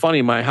 But it's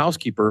funny, my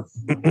housekeeper,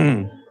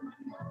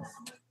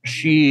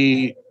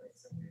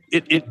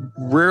 it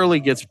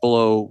rarely gets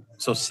below.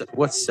 So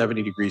what's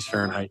 70 degrees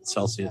Fahrenheit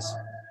Celsius?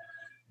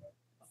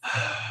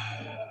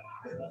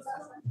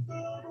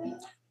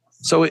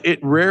 So it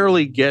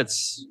rarely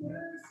gets.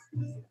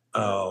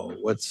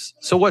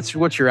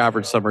 What's your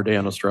average summer day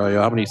in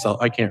Australia? How many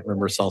I can't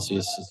remember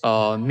Celsius.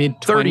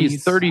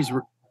 Mid-20s.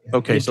 30s.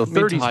 Okay, so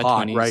 30s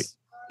hot, 20s. Right?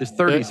 It's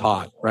 30s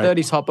hot, right?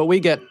 30s hot, but we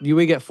get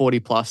 40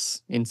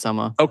 plus in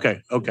summer.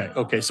 Okay.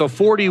 So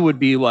 40 would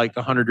be like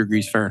 100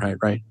 degrees Fahrenheit,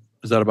 right?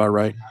 Is that about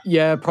right?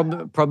 Yeah,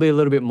 probably a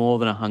little bit more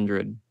than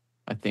 100,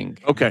 I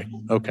think. Okay.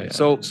 Yeah.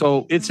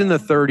 So it's in the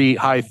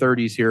high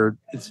 30s here.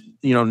 It's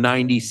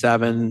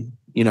 97.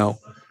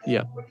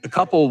 Yeah. A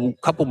couple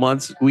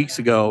weeks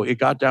ago, it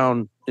got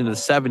down in the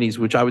 70s,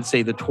 which I would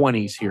say the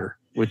 20s here,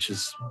 which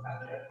is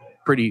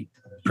pretty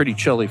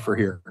chilly for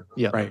here.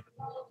 Yeah. Right.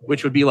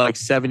 Which would be like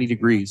 70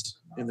 degrees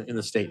in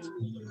the States.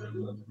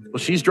 Well,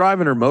 she's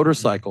driving her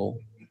motorcycle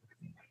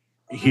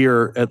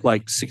here at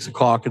like 6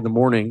 o'clock in the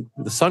morning.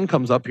 The sun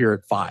comes up here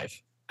at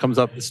 5.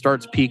 It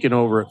starts peeking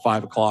over at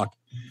 5 o'clock.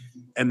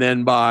 And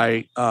then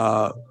by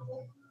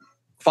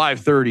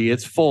 5:30,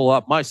 it's full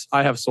up.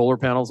 I have solar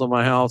panels on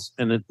my house,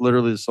 and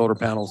literally the solar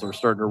panels are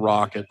starting to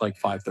rock at like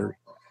 5:30.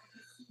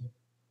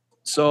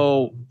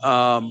 So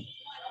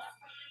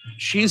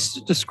she's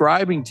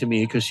describing to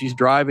me, because she's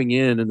driving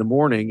in the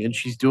morning, and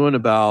she's doing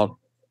about,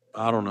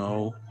 I don't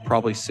know,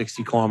 probably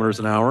 60 kilometers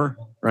an hour,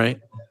 right?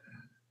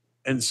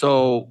 And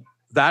so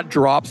that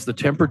drops the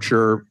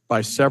temperature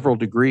by several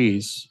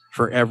degrees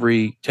for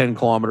every 10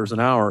 kilometers an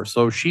hour.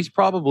 So she's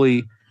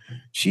probably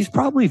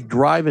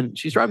driving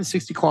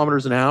 60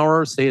 kilometers an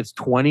hour, say it's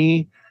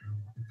 20.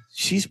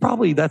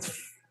 That's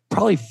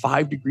probably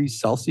 5 degrees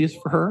Celsius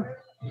for her.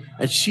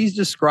 And she's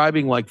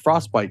describing like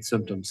frostbite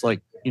symptoms,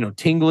 like,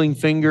 tingling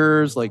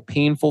fingers, like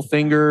painful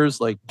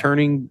fingers, like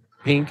turning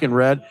pink and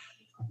red.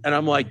 And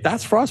I'm like,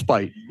 that's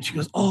frostbite. And she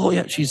goes, oh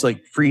yeah. She's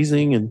like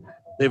freezing, and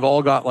they've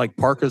all got like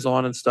parkas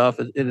on and stuff.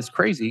 And it's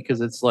crazy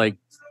because it's like,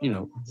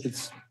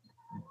 it's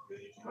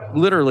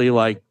literally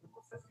like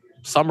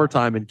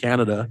summertime in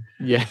Canada.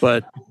 Yeah.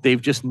 But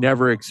they've just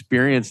never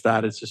experienced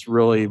that. It's just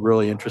really,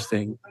 really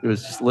interesting. It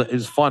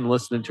was fun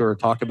listening to her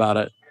talk about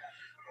it.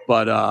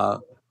 But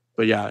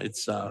yeah,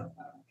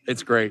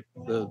 it's great.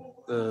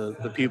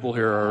 The people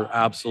here are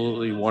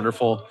absolutely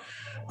wonderful.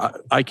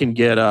 I can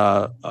get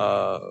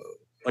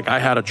like I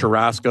had a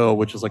churrasco,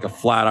 which is like a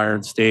flat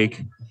iron steak.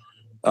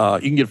 You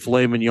can get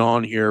filet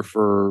mignon here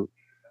for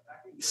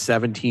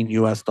 $17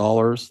 US.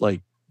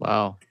 Like,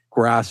 Wow.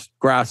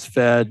 grass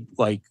fed.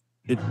 Like,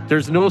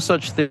 there's no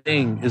such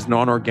thing as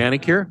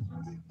non-organic here.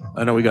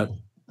 I know we got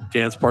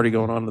dance party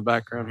going on in the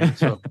background here,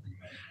 so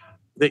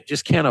they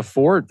just can't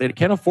afford. They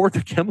can't afford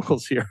the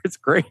chemicals here. It's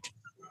great,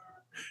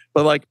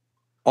 but like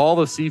all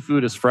the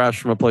seafood is fresh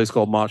from a place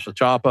called Macha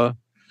Chapa.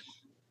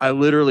 I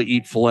literally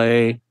eat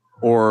filet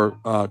or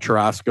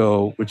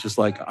churrasco, which is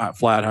like a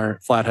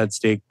flathead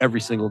steak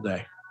every single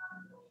day,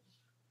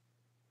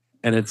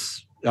 and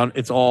it's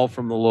all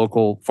from the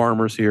local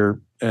farmers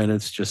here, and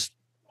it's just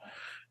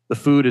the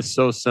food is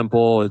so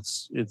simple.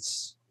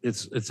 It's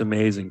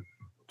amazing.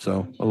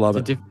 So I love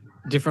it.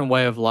 Different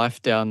way of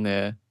life down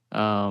there.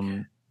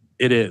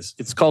 It is.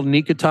 It's called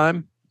Nika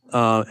time,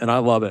 and I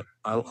love it.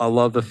 I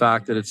love the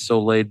fact that it's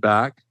so laid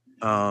back.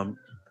 And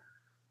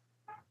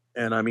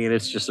I mean,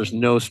 it's just there's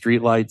no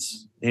street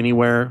lights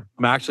anywhere.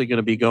 I'm actually going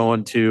to be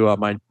going to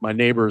my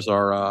neighbors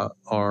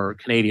are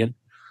Canadian,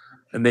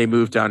 and they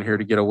moved down here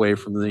to get away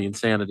from the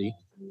insanity.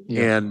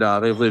 Yeah. And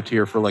they've lived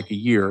here for like a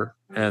year.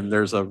 And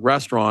there's a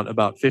restaurant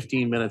about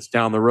 15 minutes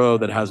down the road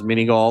that has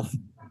mini golf,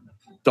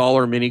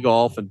 dollar mini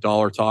golf, and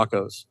dollar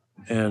tacos.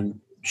 And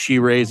she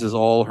raises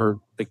all her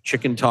like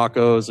chicken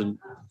tacos and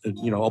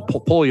a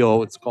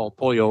pollo. It's called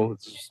pollo.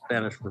 It's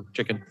Spanish for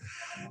chicken.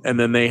 And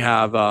then they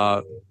have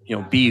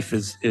beef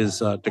is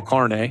de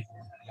carne.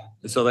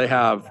 And so they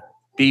have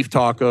beef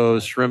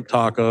tacos, shrimp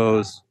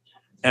tacos,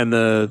 and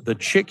the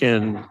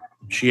chicken.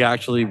 She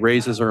actually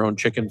raises her own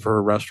chicken for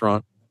her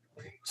restaurant.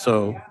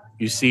 So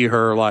you see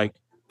her like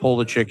pull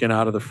the chicken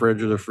out of the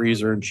fridge or the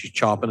freezer, and she's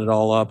chopping it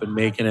all up and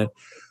making it.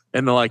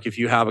 And then, like, if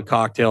you have a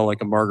cocktail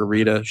like a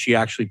margarita, she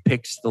actually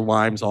picks the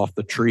limes off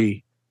the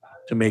tree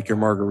to make your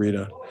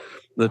margarita.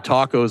 The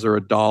tacos are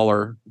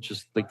 $1,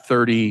 just like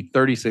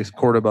 36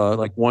 Cordoba,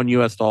 like $1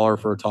 US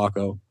for a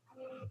taco.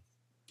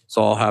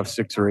 So I'll have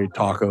 6 or 8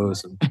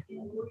 tacos, and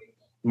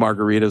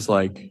margaritas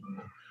like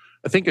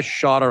I think a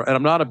shot of, and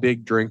I'm not a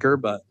big drinker,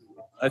 but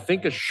I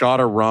think a shot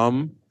of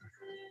rum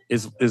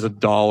is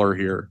 $1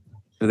 here.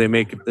 They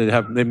make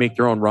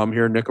their own rum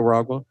here in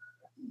Nicaragua.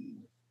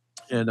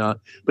 And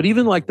but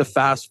even like the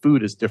fast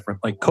food is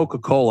different. Like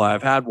Coca-Cola,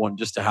 I've had one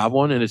just to have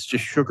one, and it's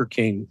just sugar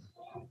cane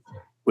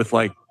with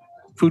like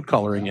food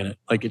coloring in it.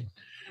 Like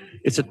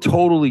it's a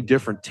totally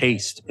different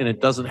taste, and it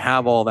doesn't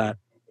have all that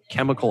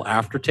chemical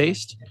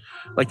aftertaste.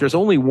 Like there's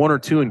only 1 or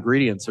 2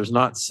 ingredients. There's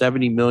not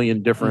 70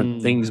 million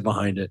different things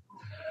behind it.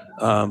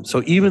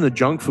 So even the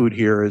junk food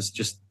here is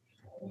just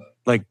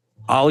like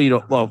I'll eat.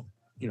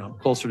 I'm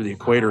closer to the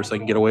equator, so I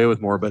can get away with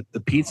more. But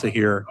the pizza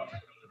here,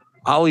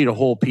 I'll eat a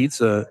whole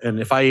pizza, and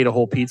if I ate a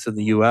whole pizza in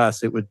the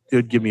U.S., it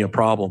would give me a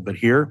problem. But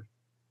here,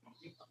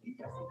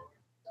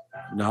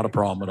 not a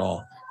problem at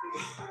all.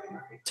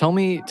 Tell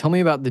me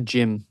about the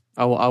gym.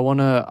 I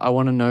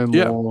wanna know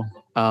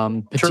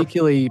more.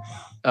 Particularly,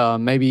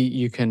 maybe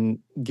you can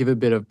give a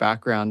bit of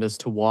background as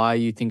to why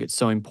you think it's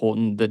so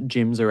important that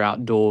gyms are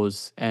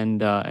outdoors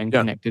and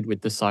connected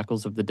with the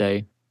cycles of the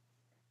day.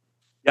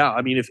 Yeah,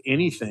 I mean, if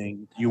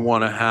anything, you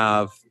want to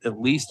have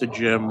at least a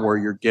gym where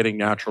you're getting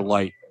natural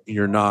light.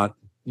 You're not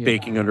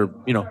baking under,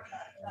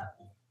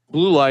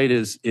 blue light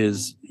is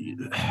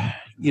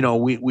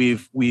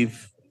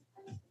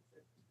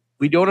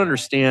we don't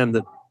understand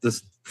that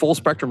this full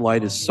spectrum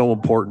light is so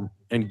important,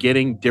 and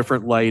getting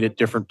different light at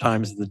different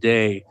times of the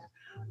day.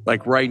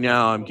 Like right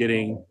now I'm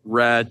getting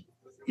red,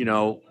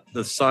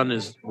 the sun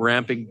is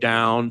ramping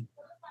down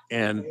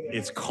and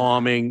it's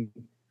calming.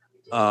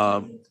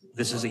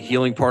 This is a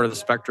healing part of the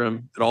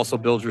spectrum. It also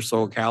builds your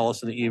solar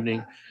callus in the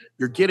evening.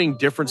 You're getting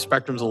different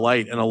spectrums of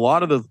light, and a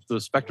lot of the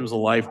spectrums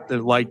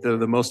of light,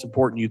 the most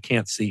important, you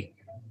can't see,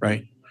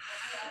 right?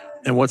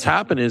 And what's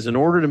happened is, in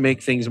order to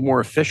make things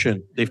more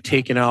efficient, they've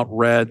taken out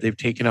red, they've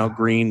taken out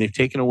green, they've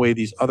taken away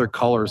these other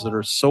colors that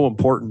are so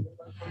important,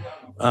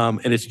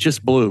 and it's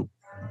just blue.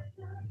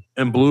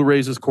 And blue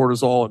raises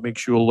cortisol. It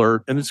makes you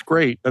alert, and it's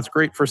great. That's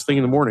great first thing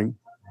in the morning.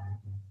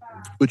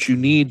 But you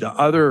need the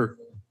other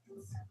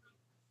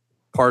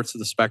parts of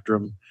the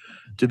spectrum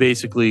to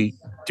basically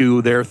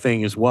do their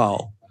thing as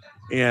well.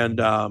 And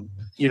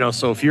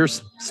so if you're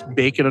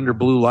baking under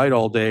blue light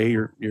all day,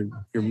 you're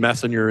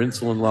messing your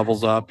insulin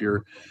levels up,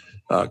 your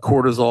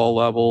cortisol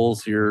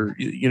levels, you're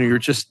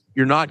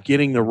not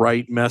getting the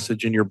right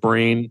message in your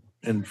brain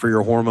and for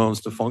your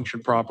hormones to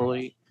function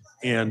properly,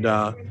 and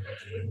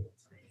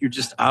you're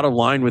just out of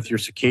line with your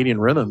circadian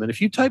rhythm. And if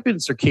you type in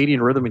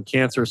circadian rhythm and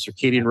cancer,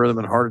 circadian rhythm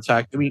and heart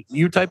attack, I mean,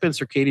 you type in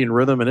circadian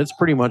rhythm and it's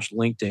pretty much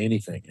linked to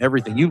anything,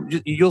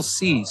 everything. You'll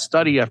see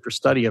study after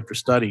study after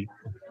study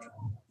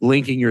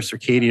linking your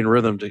circadian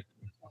rhythm to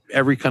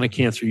every kind of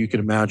cancer you can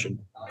imagine.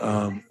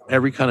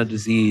 Every kind of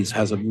disease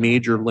has a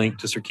major link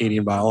to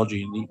circadian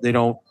biology, and they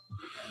don't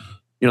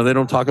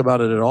talk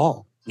about it at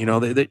all.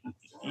 They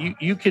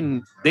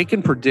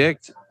can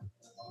predict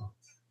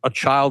a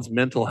child's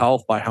mental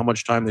health by how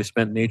much time they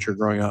spent in nature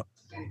growing up.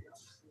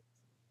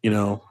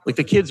 Like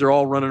the kids are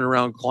all running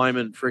around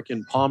climbing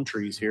freaking palm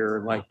trees here.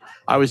 And like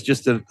I was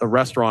just at a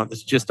restaurant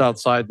that's just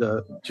outside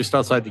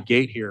the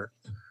gate here.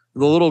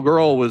 The little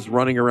girl was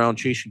running around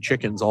chasing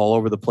chickens all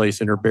over the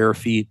place in her bare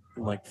feet,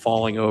 and like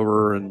falling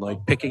over and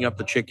like picking up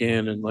the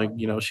chicken. And like,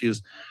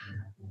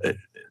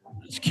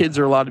 kids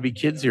are allowed to be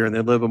kids here and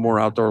they live a more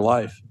outdoor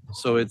life.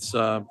 So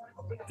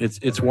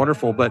it's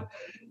wonderful. But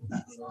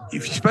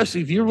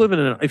especially if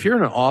you're if you're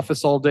in an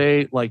office all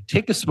day, like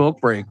take a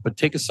smoke break, but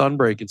take a sun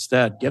break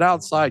instead. Get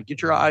outside,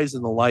 get your eyes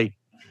in the light,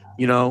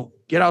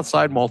 get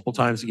outside multiple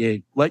times a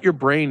day. Let your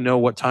brain know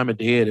what time of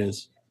day it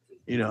is,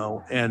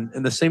 and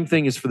the same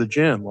thing is for the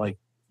gym. Like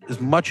as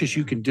much as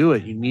you can do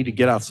it, you need to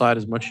get outside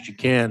as much as you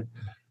can.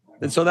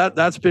 And so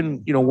that's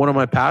been, one of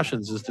my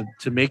passions is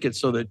to make it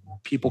so that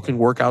people can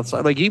work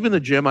outside. Like even the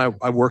gym I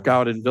work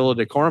out in Villa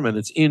de Carmen,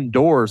 it's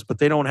indoors, but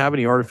they don't have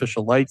any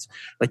artificial lights.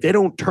 Like they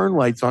don't turn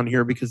lights on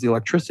here because the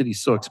electricity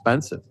is so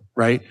expensive,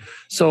 right?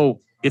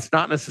 So it's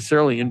not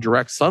necessarily in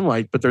direct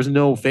sunlight, but there's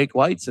no fake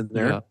lights in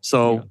there. Yeah.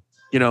 So,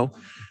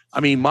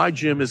 my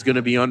gym is going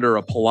to be under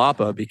a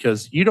palapa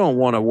because you don't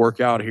want to work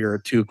out here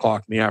at 2:00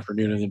 in the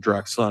afternoon in the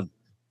direct sun.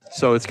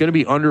 So it's going to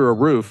be under a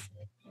roof.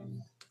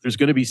 There's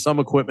going to be some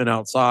equipment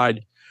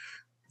outside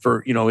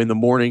for, in the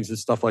mornings and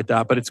stuff like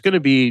that, but it's going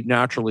to be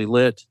naturally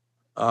lit.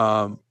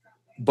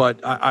 But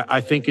I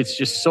think it's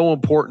just so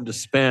important to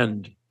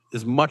spend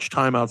as much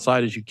time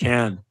outside as you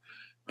can.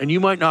 And you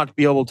might not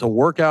be able to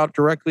work out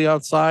directly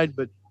outside,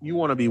 but you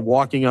want to be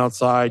walking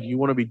outside. You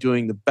want to be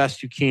doing the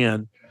best you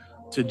can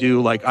to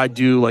do like I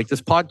do, like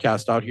this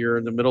podcast out here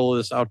in the middle of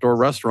this outdoor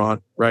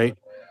restaurant, right?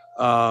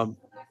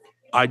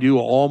 I do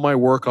all my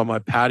work on my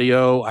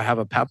patio. I have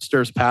a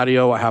upstairs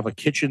patio. I have a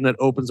kitchen that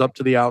opens up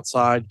to the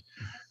outside.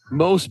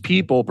 Most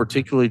people,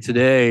 particularly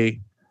today,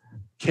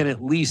 can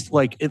at least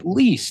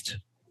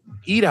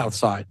eat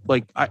outside.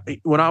 Like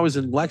when I was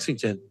in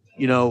Lexington,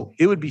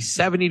 it would be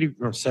 70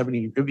 or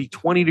 70, it would be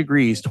 20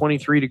 degrees,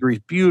 23 degrees,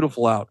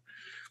 beautiful out.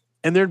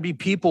 And there'd be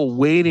people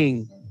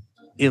waiting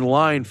in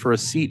line for a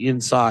seat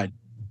inside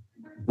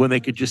when they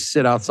could just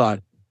sit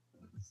outside,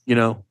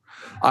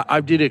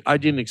 I did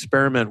an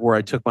experiment where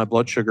I took my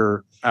blood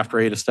sugar after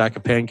I ate a stack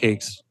of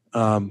pancakes,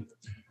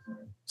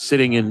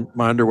 sitting in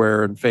my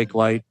underwear and fake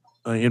light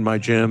in my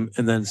gym,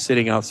 and then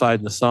sitting outside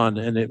in the sun.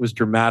 And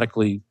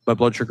my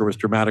blood sugar was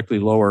dramatically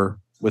lower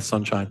with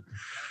sunshine.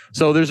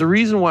 So there's a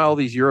reason why all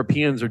these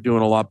Europeans are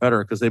doing a lot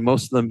better because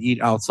most of them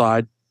eat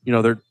outside.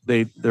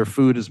 Their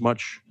food is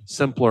much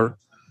simpler.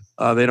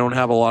 They don't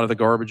have a lot of the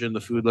garbage in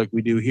the food like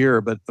we do here.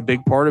 But a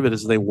big part of it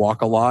is they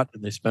walk a lot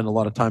and they spend a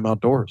lot of time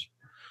outdoors.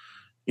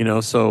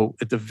 So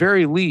at the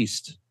very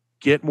least,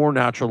 get more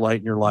natural light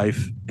in your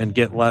life and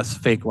get less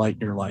fake light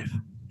in your life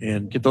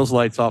and get those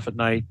lights off at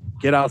night.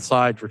 Get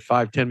outside for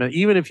 5-10 minutes,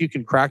 even if you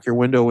can crack your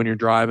window when you're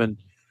driving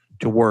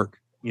to work,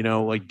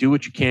 do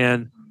what you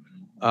can.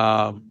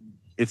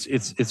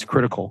 It's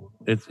critical.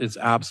 It's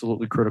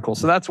absolutely critical.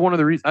 So that's one of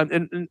the reasons.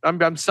 And I'm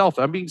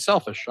being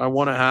selfish. I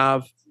want to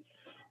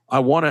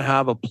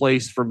have a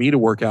place for me to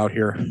work out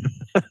here.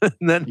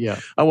 And then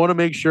I want to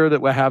make sure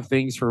that we have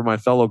things for my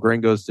fellow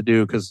gringos to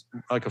do. Because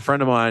like a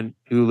friend of mine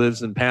who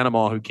lives in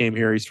Panama, who came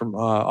here, he's from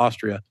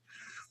Austria.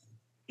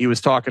 He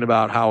was talking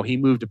about how he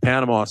moved to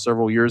Panama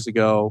several years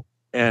ago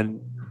and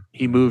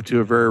he moved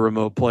to a very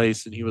remote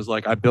place. And he was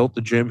like, I built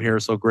the gym here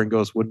so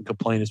gringos wouldn't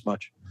complain as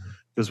much.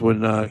 Because when,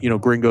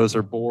 gringos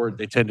are bored,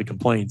 they tend to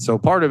complain. So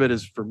part of it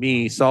is for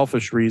me,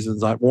 selfish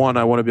reasons. I want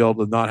to be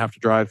able to not have to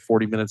drive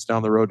 40 minutes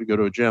down the road to go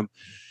to a gym.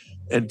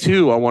 And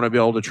two, I want to be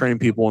able to train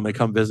people when they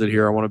come visit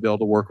here. I want to be able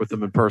to work with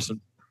them in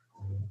person.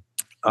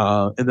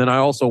 And then I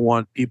also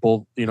want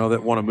people,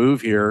 that want to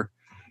move here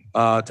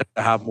to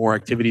have more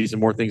activities and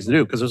more things to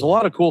do. Because there's a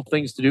lot of cool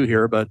things to do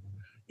here, but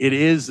it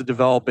is a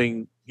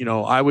developing,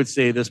 I would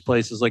say this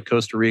place is like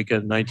Costa Rica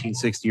in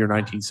 1960 or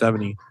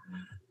 1970.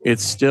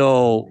 It's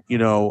still,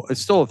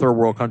 it's still a third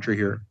world country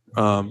here.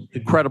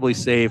 Incredibly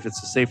safe.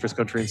 It's the safest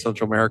country in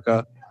Central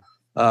America.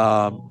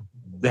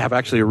 They have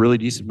actually a really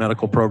decent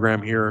medical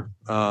program here.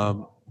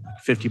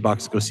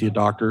 $50 to go see a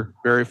doctor.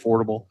 Very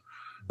affordable.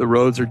 The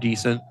roads are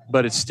decent,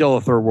 but it's still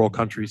a third world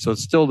country. So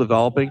it's still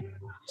developing.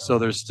 So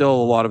there's still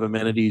a lot of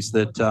amenities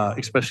that,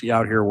 especially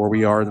out here where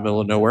we are in the middle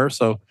of nowhere.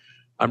 So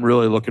I'm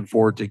really looking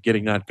forward to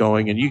getting that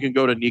going. And you can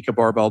go to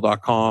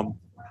nikabarbell.com. You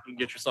can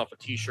get yourself a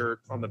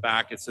t-shirt on the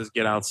back. It says,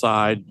 get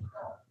outside. It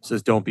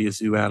says, don't be a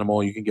zoo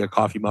animal. You can get a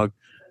coffee mug.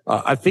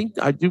 I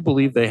do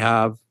believe they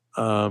have,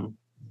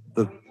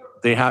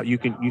 you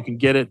can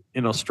get it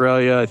in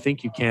Australia. I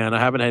think you can. I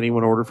haven't had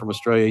anyone order from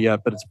Australia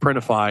yet, but it's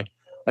Printify.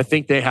 I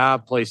think they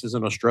have places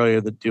in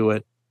Australia that do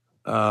it.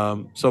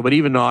 But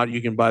even not,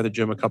 you can buy the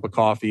gym a cup of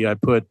coffee.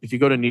 If you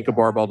go to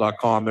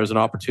nikabarbell.com, there's an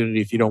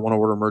opportunity if you don't want to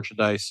order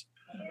merchandise,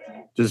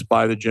 just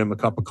buy the gym a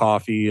cup of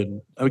coffee.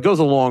 And it goes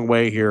a long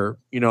way here.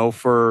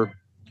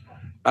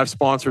 I've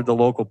sponsored the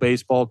local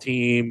baseball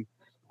team.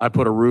 I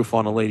put a roof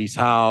on a lady's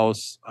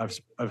house.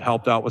 I've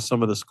helped out with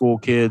some of the school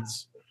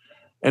kids.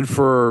 And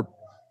for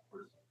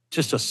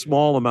just a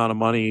small amount of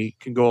money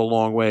can go a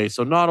long way.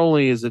 So not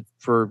only is it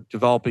for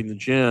developing the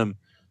gym,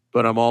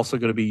 but I'm also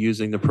going to be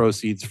using the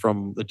proceeds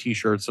from the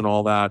t-shirts and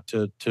all that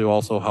to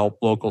also help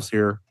locals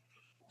here.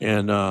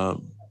 And,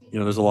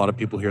 there's a lot of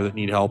people here that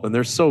need help, and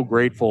they're so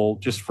grateful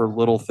just for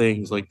little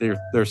things. Like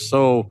they're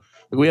so,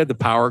 we had the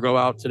power go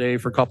out today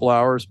for a couple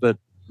hours, but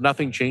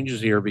nothing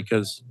changes here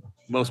because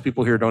most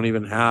people here don't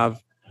even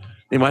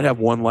they might have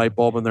one light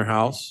bulb in their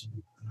house,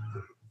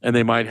 and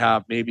they might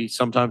have, maybe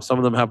sometimes some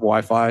of them have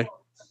Wi-Fi,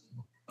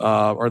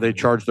 or they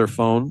charge their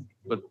phone,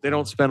 but they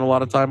don't spend a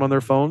lot of time on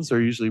their phones.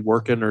 They're usually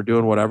working or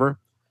doing whatever.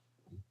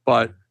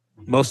 But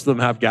most of them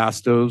have gas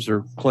stoves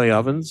or clay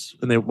ovens,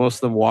 and most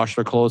of them wash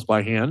their clothes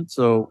by hand.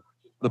 So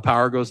the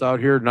power goes out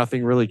here,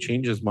 nothing really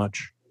changes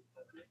much.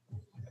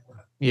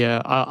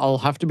 Yeah, I'll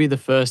have to be the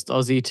first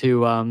Aussie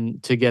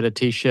to get a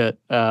T-shirt.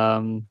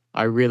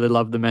 I really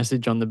love the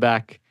message on the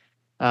back.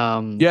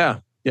 Yeah.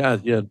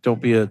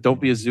 Don't be a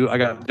zoo.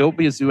 Don't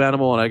be a zoo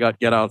animal, and I got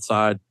get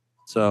outside.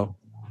 So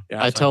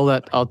yeah,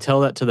 I'll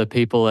tell that to the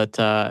people at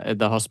the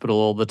hospital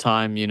all the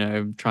time.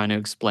 Trying to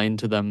explain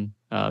to them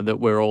that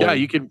we're all. Yeah,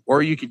 you could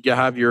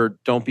have your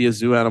 "Don't be a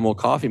zoo animal"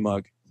 coffee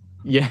mug.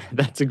 Yeah,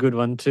 that's a good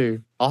one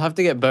too. I'll have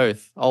to get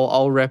both.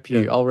 I'll rep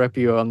you. Yeah. I'll rep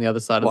you on the other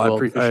side of the world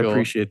for sure. I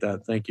appreciate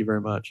that. Thank you very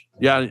much.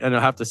 Yeah, and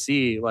I'll have to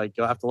see.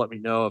 You'll have to let me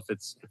know if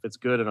it's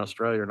good in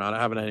Australia or not. I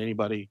haven't had any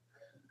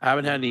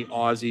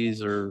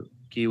Aussies or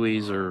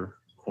Kiwis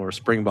or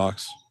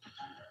Springboks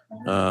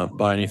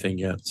buy anything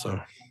yet. So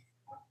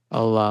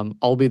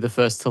I'll be the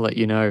first to let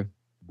you know.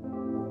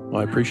 Well,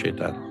 I appreciate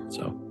that.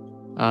 So.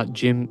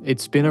 Jim,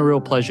 it's been a real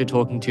pleasure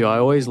talking to you. I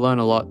always learn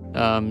a lot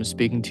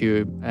speaking to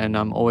you, and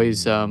I'm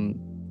always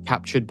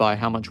captured by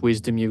how much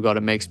wisdom you've got.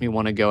 It makes me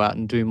want to go out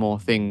and do more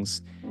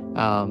things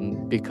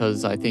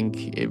because I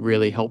think it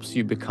really helps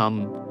you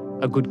become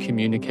a good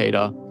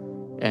communicator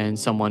and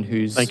someone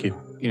who's Thank you.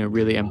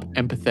 Really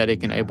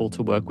empathetic and able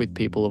to work with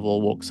people of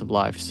all walks of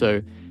life.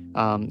 So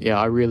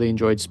I really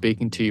enjoyed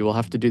speaking to you. We'll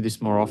have to do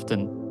this more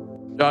often.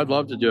 I'd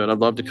love to do it. I'd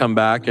love to come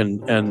back,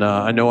 and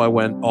I know I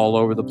went all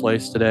over the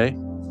place today.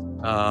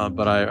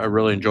 But I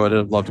really enjoyed it.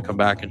 I'd love to come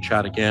back and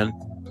chat again.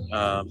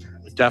 I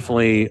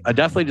definitely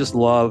just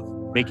love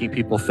making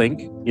people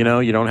think. You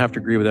don't have to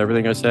agree with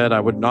everything I said. I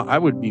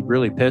would be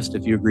really pissed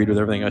if you agreed with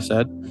everything I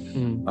said.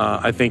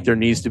 I think there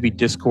needs to be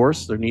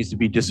discourse. There needs to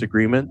be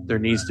disagreement. There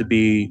needs to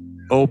be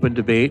open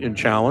debate and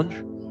challenge,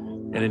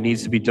 and it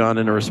needs to be done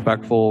in a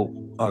respectful,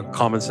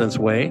 common sense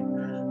way.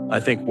 I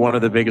think one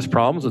of the biggest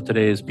problems with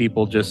today is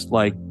people just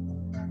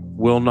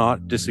will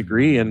not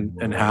disagree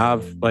and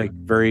have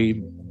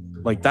very.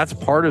 That's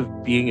part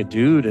of being a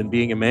dude and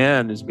being a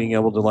man, is being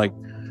able to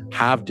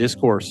have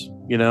discourse,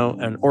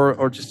 and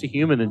or just a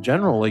human in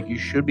general. You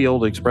should be able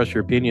to express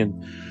your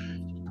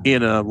opinion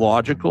in a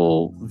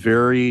logical,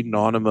 very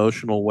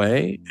non-emotional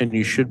way, and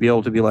you should be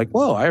able to be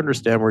whoa, I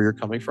understand where you're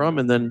coming from,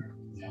 and then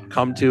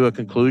come to a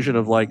conclusion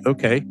of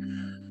okay,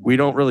 we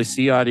don't really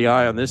see eye to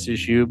eye on this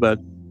issue, but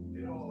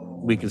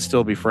we can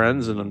still be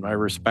friends, and I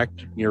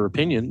respect your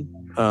opinion.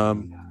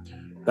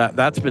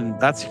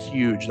 That's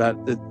huge.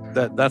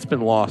 That's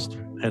been lost,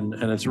 and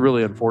it's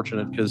really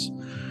unfortunate because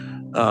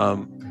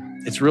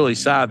it's really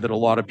sad that a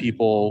lot of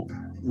people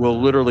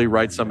will literally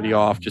write somebody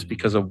off just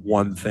because of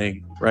one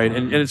thing, right?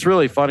 And it's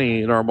really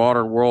funny in our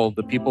modern world,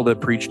 the people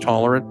that preach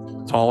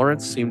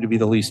tolerance seem to be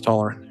the least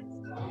tolerant.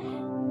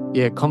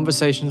 Yeah,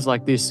 conversations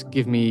like this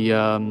give me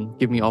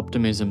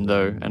optimism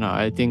though, and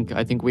I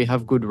think we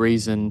have good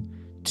reason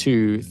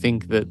to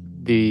think that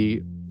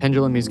the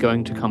pendulum is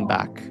going to come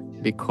back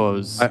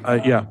because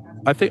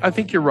I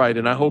think you're right,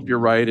 and I hope you're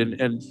right,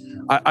 and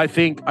I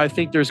think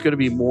there's going to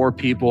be more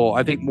people.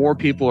 I think more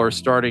people are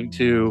starting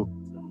to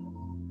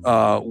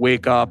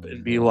wake up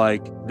and be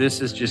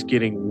this is just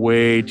getting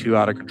way too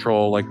out of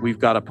control. We've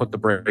got to put the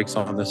brakes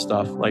on this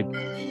stuff.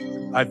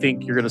 I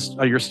think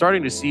you're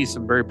starting to see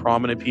some very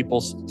prominent people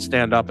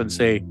stand up and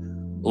say,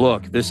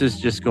 look, this is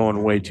just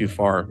going way too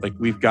far.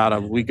 We got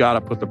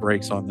to put the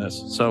brakes on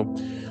this. So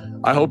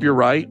I hope you're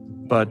right,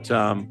 but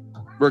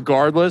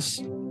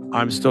regardless,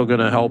 I'm still going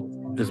to help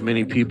as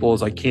many people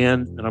as I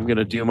can, and I'm going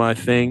to do my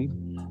thing.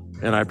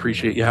 And I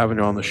appreciate you having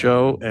me on the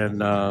show,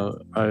 and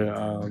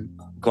I'm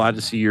glad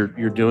to see you're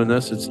doing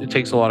this. It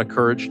takes a lot of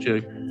courage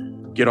to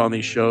get on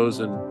these shows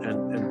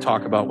and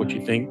talk about what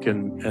you think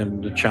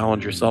and to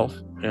challenge yourself.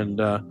 And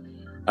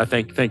I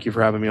thank you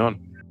for having me on.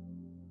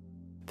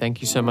 Thank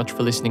you so much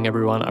for listening,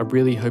 everyone. I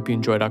really hope you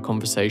enjoyed our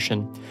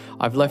conversation.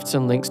 I've left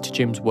some links to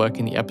Jim's work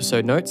in the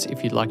episode notes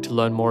if you'd like to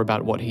learn more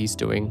about what he's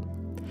doing.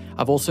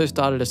 I've also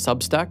started a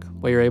Substack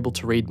where you're able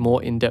to read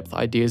more in-depth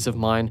ideas of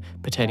mine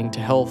pertaining to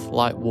health,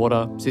 light,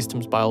 water,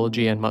 systems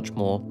biology, and much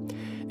more.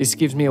 This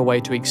gives me a way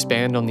to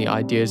expand on the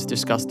ideas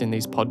discussed in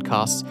these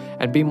podcasts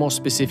and be more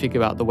specific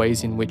about the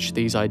ways in which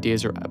these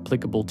ideas are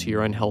applicable to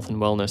your own health and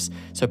wellness.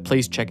 So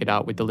please check it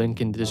out with the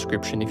link in the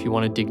description if you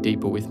want to dig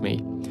deeper with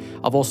me.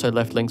 I've also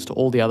left links to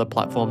all the other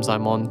platforms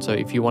I'm on, so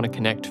if you want to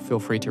connect, feel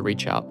free to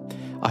reach out.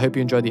 I hope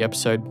you enjoyed the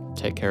episode.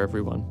 Take care,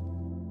 everyone.